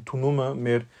հաղորդության ընդունումը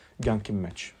մեր ցանկի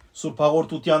մեջ Սուրբ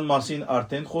հաղորդության մասին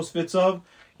արդեն խոսվեցավ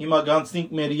հիմա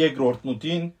գանցնենք մեր երկրորդ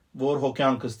նուտին որ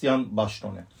հոգյան քրիստիան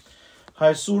ճաշտոն է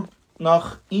Այսօր նախ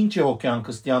ինչ է հոգյան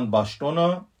քրիստիան ճաշտոնը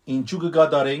ինչու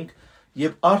կգադարենք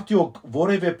եւ արդյոք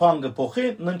որևէ բան կփոխի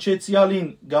ննչեցյալին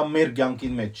կամ մեր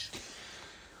ցանկին մեջ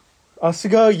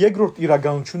Ասիգա երկրորդ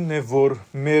իրականությունն է որ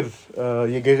մեր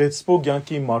եկեղեցու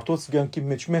ցանկի մարդոց ցանկի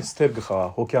մեջ մեծ թեր գխա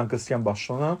հոգյան քրիստիան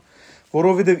ճաշտոնը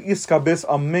որովհետեւ իսկապես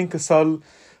ամեն կսալ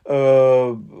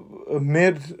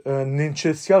մեր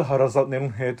ննչեցյալ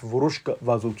հարազատներուն հետ որոշ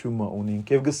վազություն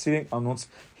ունենք եւ գսիրենք անոնց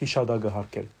հիշադակը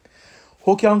հարկել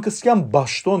Հոգյանքսյան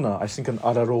ճաշտոնը, այսինքն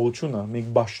արարողությունը, մենք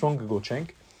ճաշտոն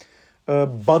կգոչենք,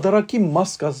 բادرակի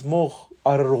մաս կազմող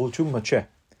արարողությունը չէ։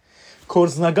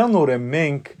 Կորզնական օրը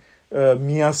մենք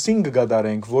միասին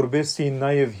կգադարենք, որբեսի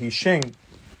նաև հիշենք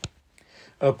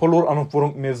բոլոր անոնք,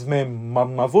 որոնք մեզ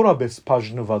մարմնավորապես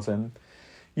բաժնված են,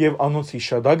 եւ անոնց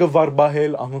հիշադակը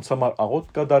վարբահել, անոնց համար աղոտ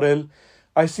կդարել,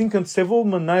 այսինքն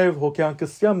ծևոմը նաև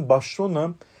հոգեանկստյան բաշտոնը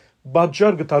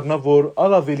բաժար կդառնա, որ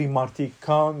ավելի մարդիկ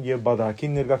կան եւ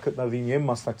բادرակին ներկա գտնվին եւ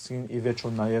մասնակցին ի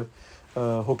վերջո նաև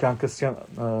հոգեանկստյան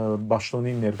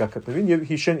բաշտոնին ներկա գտնվին եւ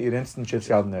հիշեն իրենց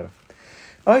նչեցյալները։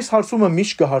 Այս հարցումը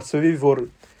միշտ կհարցվի, որ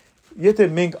եթե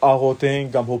մենք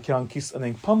աղոթենք կամ հոգեանկից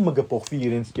ընենք, բանը կփոխվի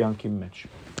իրենց կյանքի մեջ։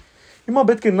 Հիմա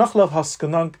պետք է նախ լավ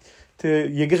հասկանանք, թե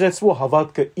եկեղեցու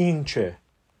հավատքը ինչ է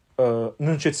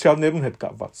ննչեցյալներուն հետ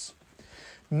կապված։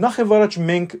 Նախ եւ առաջ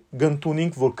մենք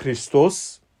գտնունենք, որ Քրիստոս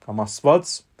կամ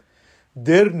Աստված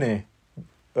դերն է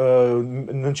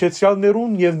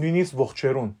ննչեցյալներուն եւ նույնիսկ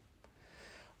ողջերուն։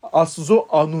 Աստծո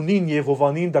անունին եւ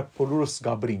ովանին դա բոլորս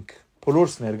գաբրինք,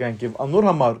 բոլորս ներգանք եւ անոր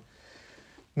համար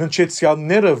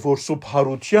ննչեցյալները, որ սուրբ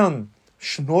հարության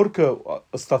շնորհքը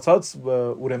ստացած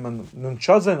ուրեմն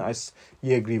ննչած են այս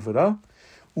երկրի վրա,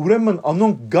 ուրեմն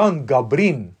անոնք գան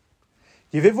գաբրին,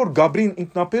 եւ որ գաբրին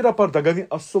ինքնաբերաբար դագավին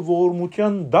Աստծո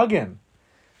ողորմության դագ են,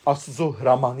 Աստծո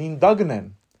հրամանին դագն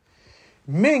են։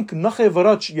 Մենք նախ եւ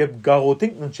առաջ երբ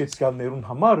գաղութենք ննչեցյալներուն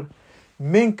համար,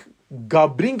 մենք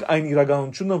գաբրինք այն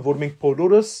իրականությունը, որ մենք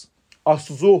բոլորս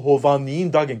Աստծո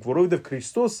հովանին դագ ենք, որովհետեւ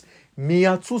Քրիստոս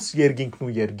միացուց երկինքն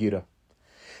ու երգիրը։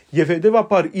 Եվ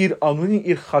հետևաբար իր անունին,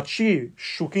 իր խաչի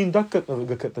շուկին դա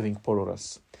գտնվենք բոլորս։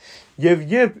 Եվ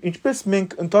երբ ինչպես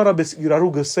մենք ընդհանրապես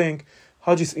իրարու գսենք,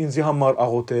 հաջիս ինձի համար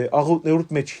աղոթ է,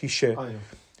 աղոթներուդ մեջ հիշե։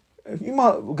 Հիմա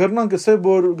գրնան գսե,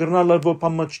 որ գրնալար որ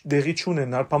բամը դեղի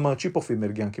չունենար, բամը չի փոխվի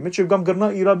մեր կյանքի մեջ, եւ կամ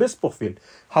գրնա իրապես փոխվել։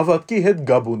 Հավատքի հետ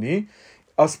գաբունի,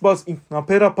 Աստված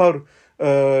ինքնաբերաբար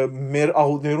մեր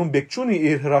աղոթներուն բեկչունի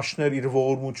իր հրաշներ, իր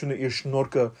ողորմությունը, իր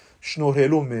շնորհքը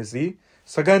շնորհելով մեզի,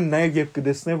 սակայն նաև երբ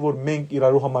կտեսնեմ, որ մենք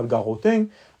իրարու համար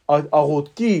գաղոթենք, այդ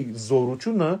աղոթքի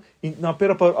զորությունը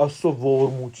ինքնաբերաբար Աստծո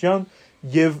ողորմության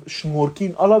եւ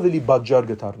շնորհքին ավելի բաժար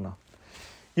կդառնա։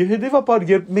 Եվ հետեւաբար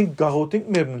երբ մենք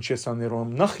գաղոթենք մեր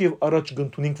ննչեսաներում, նախ եւ առաջ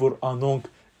գտնունենք, որ անոնք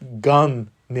գան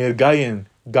ներգայեն,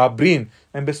 գաբրին,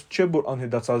 այնպես չէ որ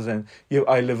անհետացած են եւ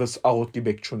այլևս աղոթքի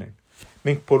բեք չունեն։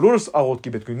 Մենք բոլորս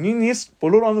աղոթքի պետք ունենք, նույնիսկ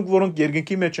բոլոր անոնք, որոնք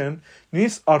երկնքի մեջ են,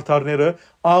 նույնիսկ արդարները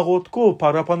աղոթքով,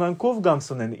 փառապանանքով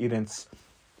կանցնեն իրենց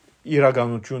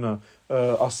իրականությունը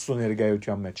Աստծո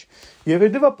ներկայության մեջ։ Եվ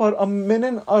հետեւաբար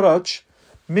ամենեն առաջ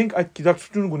մենք այդ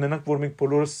գիտակցությունը ունենանք, որ մենք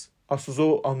բոլորս Աստծո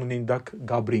անունին դակ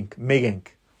գաբրինք, մեգենք։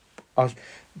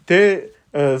 Դե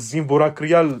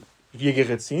զինվորակրյալ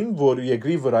եկեղեցին, որ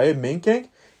երկրի վրա է, մենք ենք,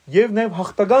 եւ նաեւ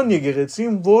հաղթական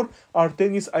եկեղեցին, որ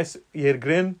արդեն այս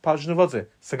երկրեն բաժնված է,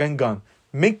 սակայն գան։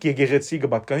 Մենք եկեղեցի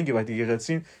կպատկանենք եւ այդ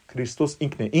եկեղեցին Քրիստոս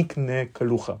ինքն է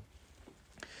գլուխը։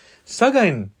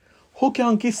 Սակայն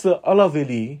հոգեանկիսը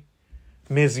ավելի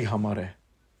մեզի համար է,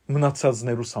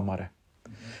 մնացածներուս համար է,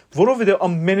 որովհետեւ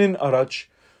ամենեն առաջ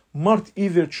մարդ ի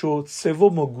վերջո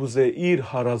ծևոմը գուզե իր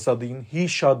հարազատին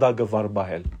հիշադակը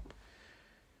վարբահել։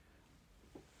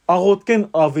 Աղոթքեն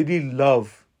ավելի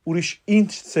լավ ուրիշ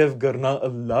ինչ ծև գրնա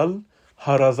լալ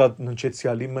հարազատ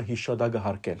ննչեցյալիմը հիշադակը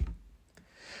հարկել։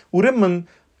 Ուրեմն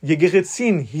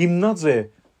եկեղեցին հիմնած է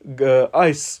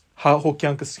այս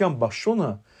հոգեանկսյան բաշոնը,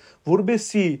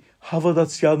 որբեսի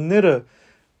հավատացյալները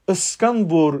ըսկան,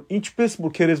 որ ինչպես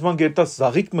որ քերեզման գերտած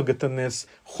զաղիկ մը գտնես,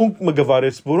 խունկ մը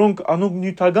գվարես, որոնք անոնք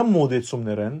նյութական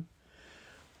մոդեցումներ են,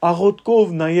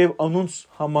 աղոթքով նաև անոնց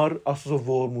համար Աստծո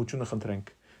ողորմությունը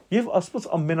խնդրենք։ Եվ Աստված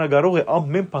ամենակարող է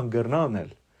ամեն բան գրնա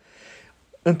անել։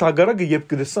 Ընդհանրակը երբ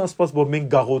կդեսան Աստված, որ մենք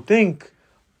գաղոթենք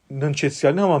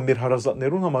ննչեցյալի համար, մեր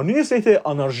հարազատներուն համար, նույնիսկ եթե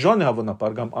անարժան է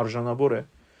հավանաբար կամ արժանավոր է,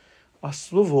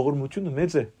 Աստծո ողորմությունը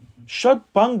մեծ է։ Շատ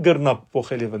բան գրնա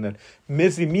փոխել եւ անել։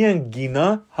 Մեզի միայն գինա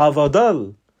հավատալ։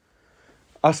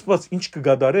 Աստված ինչ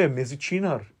կգադարե, մեզի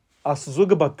չինար։ Աստծո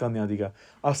կպատկանի ադիգա։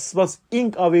 Աստված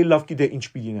ինք ավելի լավ գիտե ինչ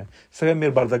պիտի է։ Սա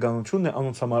մեր բարդականությունն է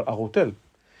անոնց համար աղոթել։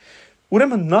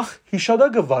 Ուրեմն նախ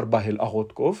հիշադակը վարբահել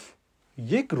աղոթքով,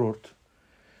 երկրորդ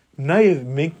նաև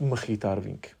մենք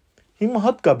մխիթարվենք։ Հիմա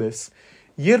հատկապես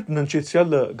երբ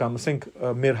ննչեցյալը կամ ասենք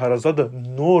մեր հարազատը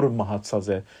նոր մահացած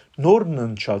է, նոր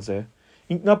ննչած է,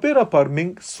 ինքնաբերաբար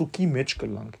մենք սուքի մեջ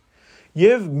կլանք։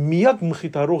 Եվ միակ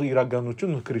մխիթարող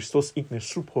իրականությունը Քրիստոս ինքն է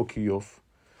Սուրբ Հոգիով,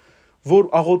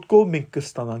 որ աղոթքով մենք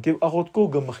կստանանք եւ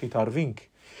աղոթքով կմխիթարվենք։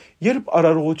 Երբ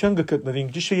արարողության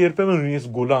կգտնվենք, ճիշտ է երբեմն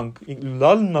նույնիսկ գոլանք,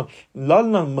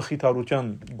 լալնան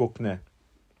մխիթարության գոքն է։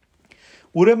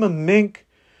 Ուրեմն մենք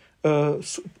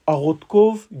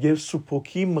աղոթքով եւ Սուրբ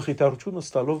Հոգի մխիթարությունը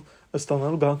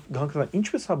ստանալու գանքն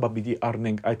ինչպես հաբա պիտի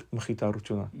առնենք այդ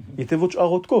մխիթարությունը, եթե ոչ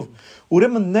աղոթքով։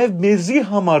 Ուրեմն նաեւ մեզի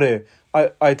համար է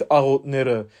այդ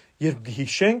աղոթները եւ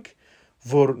գհիշենք,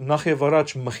 որ նախ եւ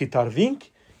առաջ մխիթարվինք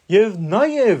եւ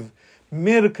նաեւ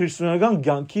մեր քրիստոնեական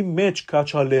կյանքի մեջ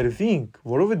կաչալերվինք,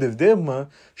 որովհետեւ դեմը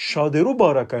շատերու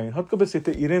բարակային, հատկապես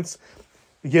եթե իրենց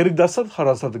երիտասարդ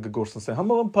հարազատը կգործնեն,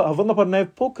 հավանաբար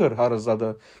նաեւ փոքր հարազատը,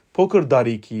 փոքր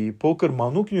դարիքի, փոքր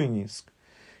մանուկ նույնիսկ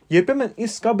երբեմն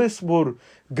իսկապես որ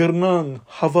գրնան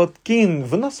հավատքին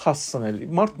վնաս հասցնել,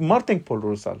 մարդ ենք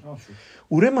բոլորս ալ։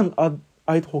 Ուրեմն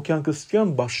այդ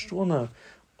հոգյանքստյան բաշտոնը,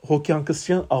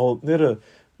 հոգյանքստյան աղոթները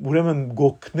ուրեմն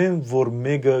գոքնեն, որ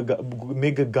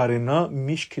մեկը գարենա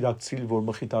միշտ քիրակցիլ, որ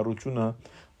մխիթարությունը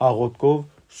աղոթքով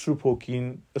Սուրբ Հոգին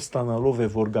ստանալով է,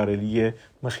 որ կարելի է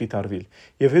մխիթարվել։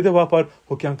 Եվ հետևաբար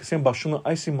հոգյանքստյան բաշտոնը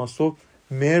այս իմաստով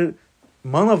մեր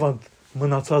մանավանդ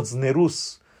մնացածներուս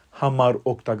համար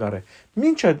օգտակար է։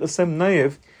 Մինչ այդ ասեմ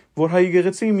նաև, որ հայ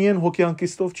եկեղեցին միայն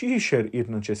հոգյանքիստով չի հիշեր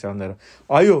իր ննչեցյանները։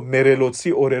 Այո,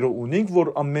 մերելոցի օրերը ունենք,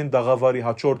 որ ամեն դաղավարի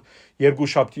հաջորդ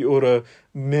երկուշաբթի օրը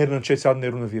մեր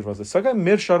ննչեցյաններուն նվիրված է։ Սակայն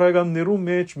մեր շարականներու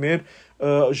մեջ, մեր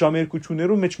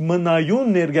ժամերկություններու մեջ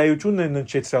մնայուն ներկայությունն է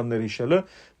ննչեցյաններ հիշելը,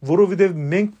 որովհետև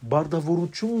մենք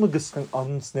բարդավորությունը գսենք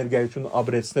անոնց ներկայությունը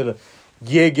ապրեցնելը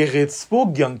եկեղեցվո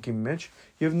կյանքի մեջ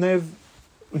եւ նաև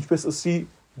ինչպես ասի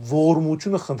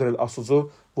ողորմությունը խնդրել Աստծո,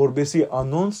 որբեսի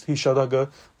անոնց հիշադակը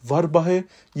վարբահե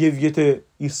եւ եթե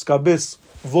իսկապես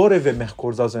որևէ մեղ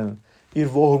կորզազեն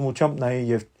իր ողորմությամբ նայ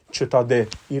եւ չտադե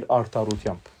իր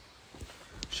արդարությամբ։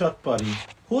 Շատ բարի։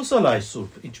 Հոսալ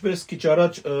այսօր, ինչպես քիչ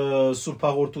առաջ Սուրբ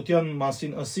Հաղորդության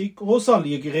մասին ասիք, հոսալ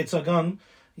եկեղեցական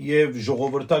եւ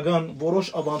ժողովրդական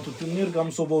որոշ ավանդություններ կամ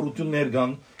սովորություններ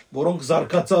կան, որոնք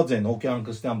զարգացած են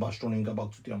հոգյանքստյան բաշտոնին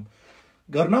կապակցությամբ։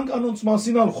 Գարնանք անոնց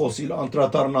մասին ալ խոսիլ,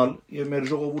 անդրադառնալ եւ մեր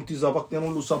ժողովրդի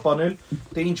զավակներուն լուսապանել,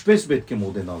 թե ինչպես պետք է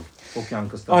մոդենալ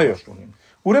հոգյանքստյան բաշտոնին։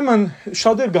 Ուրեմն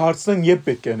շատեր կհարցնեն երբ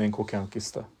պետք է անենք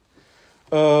հոգյանքիստը։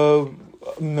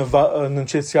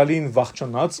 Ննչեցյալին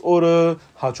վախճանած օրը,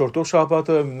 հաջորդող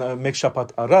շաբաթը, մեկ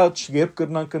շաբաթ առաջ, երբ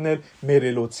կրնանք կնել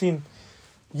մերելոցին,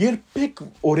 երբեք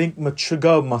օրենք մը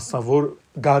չգա մասնավոր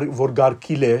որ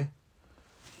գարկիլ է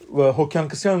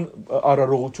հոգյանքստյան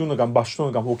արարողությունը կամ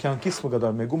բաշտոնը կամ հոգյանքիստը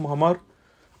գտար մեգում համար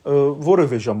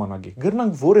որևէ ժամանակի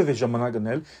գրնանք որևէ ժամանակ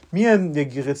գնել միայն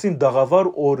եկեղեցին դաղավար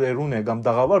օրերուն է կամ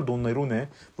դաղավար դոններուն է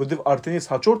որովհետև արդենից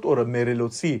հաջորդ օրը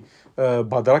մերելոցի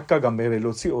բادرակա կամ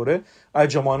մերելոցի օրը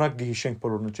այդ ժամանակ գհիշենք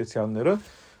բոլոր նոճեցյանները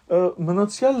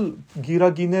մնացյալ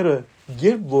գիրագիները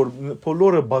երբ որ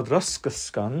բոլորը պատրաստ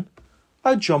կսկան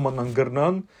այդ ժամանակ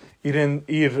գրնան իրեն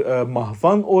իր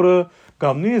մահվան օրը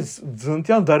կամ նույնիսկ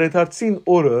ծննդյան դարեթարցին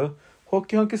օրը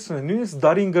հոգյանքիստն է նույնիսկ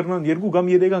դարին գրնան 2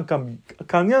 կամ 3 անգամ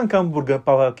քանի անգամ որ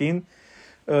գպավակին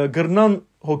գրնան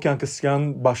հոգյանքստյան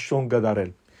բաշտոն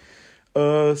գդարել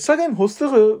սակայն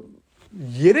հոստեղը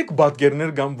 3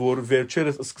 բادرներ կամ որ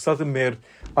վերջերս սկսած է մեր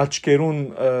աչքերուն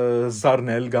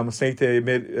զարնել կամ ասենք թե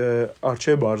մեր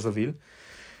արչե բարձվիլ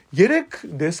 3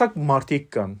 դեսակ մարտիկ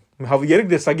կան 3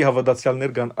 դեսակի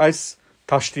հավատացյալներ կան այս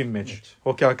Տաշտի մեջ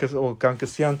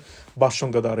հոգյանքստյան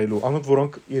բաշտոն գդարելու անոնք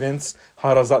որոնք իրենց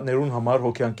հարազատներուն համար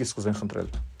հոգյանքիստ կուզեն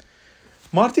խնդրել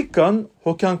մարդիկ կան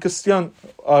հոգյանքստյան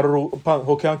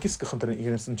հոգյանքիստ կխնդրեն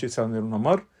իրենց ննչեցյաններուն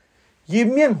համար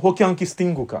եւ միայն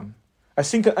հոգյանքիստին կան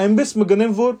այսինքն այնպես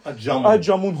մգնեն որ այդ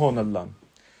ժամուն հոնալան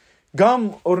գամ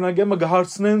օրնագեմը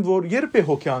գահարցնեն որ երբ է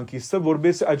հոգյանքիստը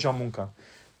որբես այդ ժամուն կան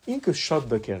ինքը շատ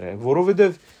դեկեր է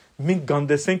որովհետեւ մենք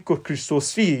գանդեսենք որ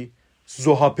Քրիստոսի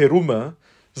զոհապերումը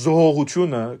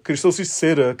զոհողությունը Քրիստոսի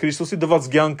սերը Քրիստոսի դված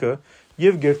կյանքը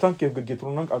եւ գերտանք եւ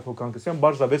գետրոնանք այդ հոգյանքստյան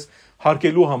բարձավես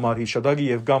հարկելու համար հիշադակի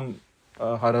եւ կամ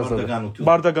հարազատ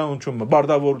բարդականությունը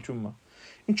բարդավորությունը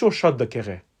ինչ որ շատ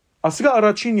դեկեր է ասիկա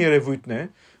առաջին երևույթն է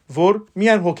որ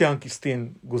միայն հոգյանքիստին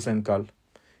գուզեն գալ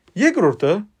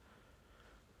երկրորդը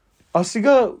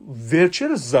ասիկա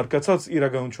վերջերս զարգացած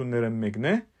իրականությունները մեկն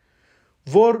է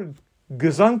որ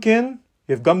գզանքեն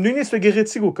եւ կամ նույնիսկ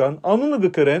եկեղեցի կան անունը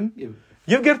գկրեն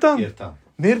եւ գերտան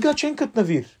ներգա չեն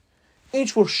գտնվիր ինչ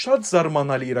որ շատ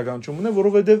զարմանալի իրականություն է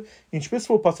որովհետեւ ինչպես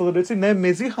որ բացատրեցի նա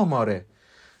մեզի համար է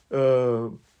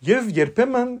եւ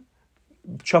երբեմն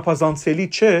չափազանցելի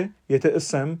չէ եթե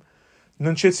ասեմ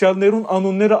ննչեցյալներուն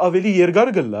անունները ավելի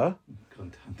երկար գլա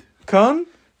քան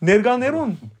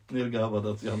ներգաներուն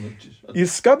ներգավադացյաններ չի շատ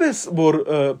իսկապես որ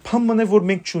փամմն է որ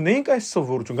մենք չունենք այս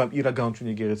սովորություն կամ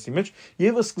իրականություն եկեղեցի մեջ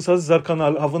եւ սկսած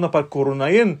զարգանալ հավանաբար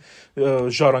կորոնային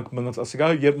ժառանգ մնաց ասիկա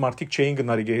երբ մարդիկ չէին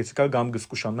գնալ եկեղեցիկա կամ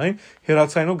գսկուշանային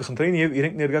հերացայինով գխնդրեին եւ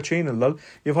իրենք ներգա չէին լալ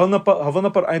եւ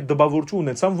հավանաբար այդ դպավորություն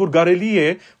ունեցան որ կարելի է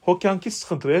հոգյանքից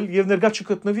խնդրել եւ ներգա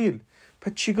չգտնվիլ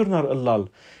բայց չի գնար լալ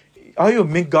այո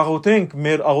մենք գաղութենք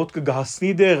մեր աղոթքը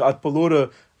գահսնի դեր այդ բոլորը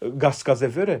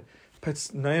գասկազեվերը բայց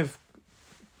նաեւ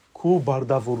քու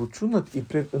բարդավորությունը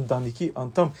իբրև ընտանիքի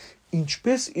անդամ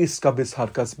ինչպես իսկապես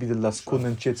հարկած բիդլաս քո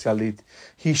ննչեցյալիդ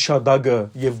հիշադագը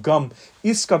եւ գամ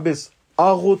իսկապես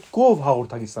աղոթքով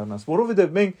հաղորդակցանաս,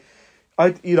 որովհետեւ մենք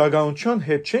այդ իրականության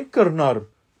հետ չենք կրնար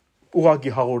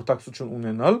ուղակի հաղորդակցություն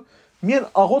ունենալ, միայն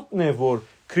աղոթն է, որ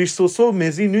Քրիստոսով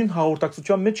մեզի նույն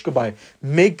հաղորդակցության մեջ կբահե,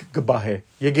 մեկ կբահե,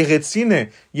 եկեղեցին է,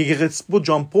 եկեղեցու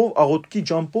ջամփով, աղոթքի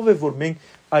ջամփով է, որ մենք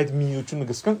այդ միությունը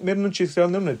կսկանք մեր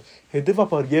ննչեցյալներն հետ,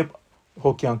 հետևաբար երբ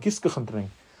հոգյանքից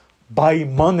կխնդրենք,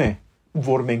 պայման է,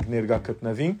 որ մենք ներկա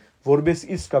գտնվենք, որպես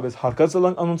իսկապես հարկած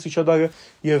ալանք անոնց հիշադակը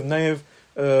եւ նաեւ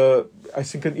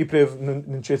այսինքն իբրև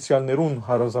ննչեցյալներուն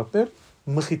հարազատներ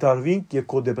մխիթարվենք եւ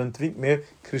կոդեբընտրվենք մեր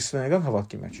քրիստոնեական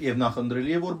հավատքի մեջ։ Եվ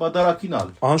նախընտրելի է որ բադարակին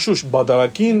ալ։ Անշուշտ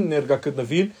բադարակին ներկա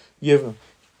գտնվիլ եւ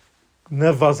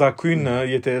նվազագույնը,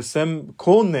 եթե ասեմ,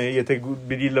 քոնն է, եթե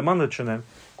բիդի լմանը չնեմ,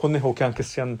 քոնն է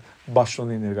հոգյանքսյան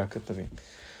բաշտոնի ներկա գտնվին։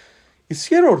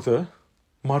 Իսկ երրորդը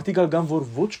մարդիկ ալգան որ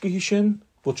ոչ կհիշեն,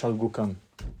 ոչ ալգուկան։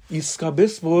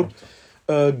 Իսկապես որ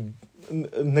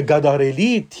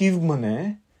նկադարելի թիվ մնե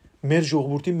մեր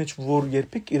ժողովրդի մեջ որ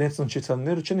երբեք իրենց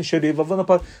ննչեցյալները չեն հիշել եւ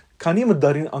ավանաբար քանի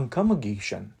մդարին անգամը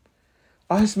գիշեն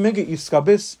այս մեկը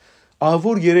իսկապես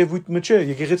ավոր երևույթ մը չէ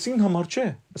եկեղեցին համար չէ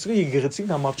ասենք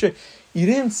եկեղեցին համար չէ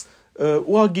իրենց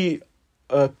ուղագի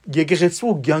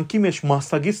եկեղեցու ցանկի մեջ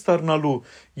մասնագետ դառնալու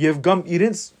եւ գամ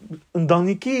իրենց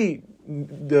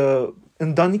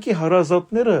ընտանիքի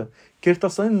հարազատները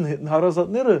կերտասային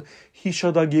հարազատները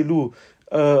հիշադակելու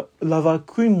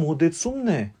լավագույն մոդեցումն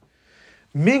է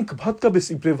մենք հատկապես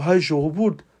իբրև հայ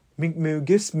ժողովուրդ մենք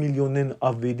մեգես միլիոնեն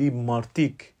ավելի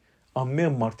մարդիկ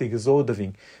ամեն մարդիկ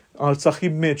զոհդվին Արցախի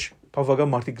մեջ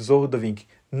բավական մարդիկ զոհդվին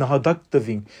նահատակ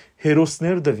տվին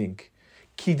հերոսներ տվին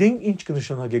գիտենք ինչ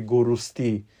կնշանակե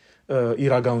գորուստի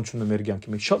իրականությունը մեր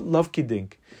կյանքի մեջ շատ լավ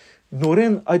գիտենք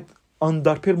նորեն այդ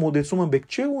անդարբեր մոդեցումը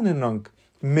պետք չէ ունենանք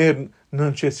մեր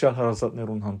ննչեցյալ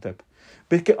հարազատներուն հանդեպ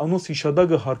պետք է անոնց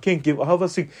հիշադակը հարգենք եւ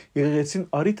ահավասիկ եկեղեցին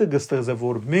արիտը կստեղծե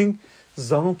որ մենք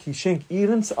զանոնք հիշենք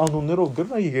իրենց անուններով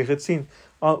գրնա եկեղեցին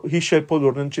հիշել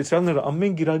բոլոր ննչեցյալները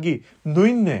ամեն գիրագի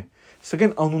նույնն է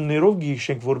սակայն անուններով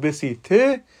հիշենք որբեսի թե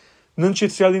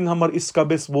ննչեցյալին համար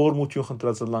իսկապես ողորմություն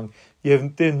խնդրած լանք եւ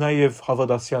թե նաեւ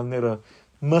հավատացյալները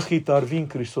մխիթարվին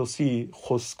Քրիստոսի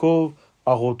խոսքով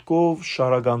աղոթքով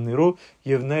շարականներով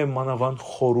եւ նաեւ մանավանդ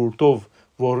խորհուրդով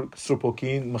որ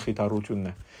սրբոքին մխիթարությունն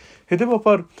է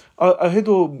հետեւաբար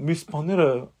հետո մյուս բաները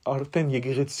արդեն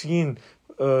եկեղեցին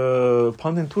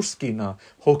Փանեն Թուրսկինա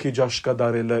հոգի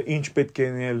ջաշկադարելը ինչ պետք է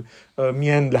նել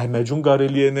միայն լահմեջուն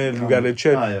կարելի է նել գալը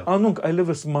չէ անոնք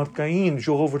այլևս մարդկային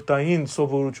ժողովրդային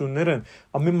սովորություններ են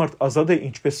ամեն մարդ ազատ է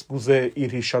ինչպես կուզե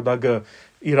իր հիշադակը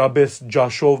իրապես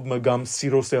ջաշով մգամ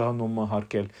սիրո սեղանով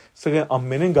մհարկել սակայն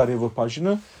ամենեն կարևոր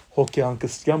բաժինը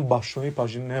հոգեանկստյան բաշտոնի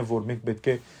բաժինն է որ մենք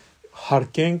պետք է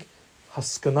հարկենք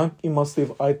հասկանանք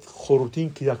իմաստիվ այդ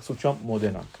խորհրդին գիտակցությամբ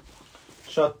մոդենանք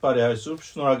Շատ բարի այսուր,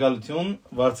 շնորհակալություն,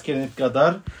 վարձքերնիդ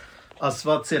կդար,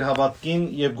 ասված ծեր հավատքին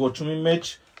և գոչումի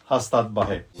մեջ հաստատ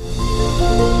բահե։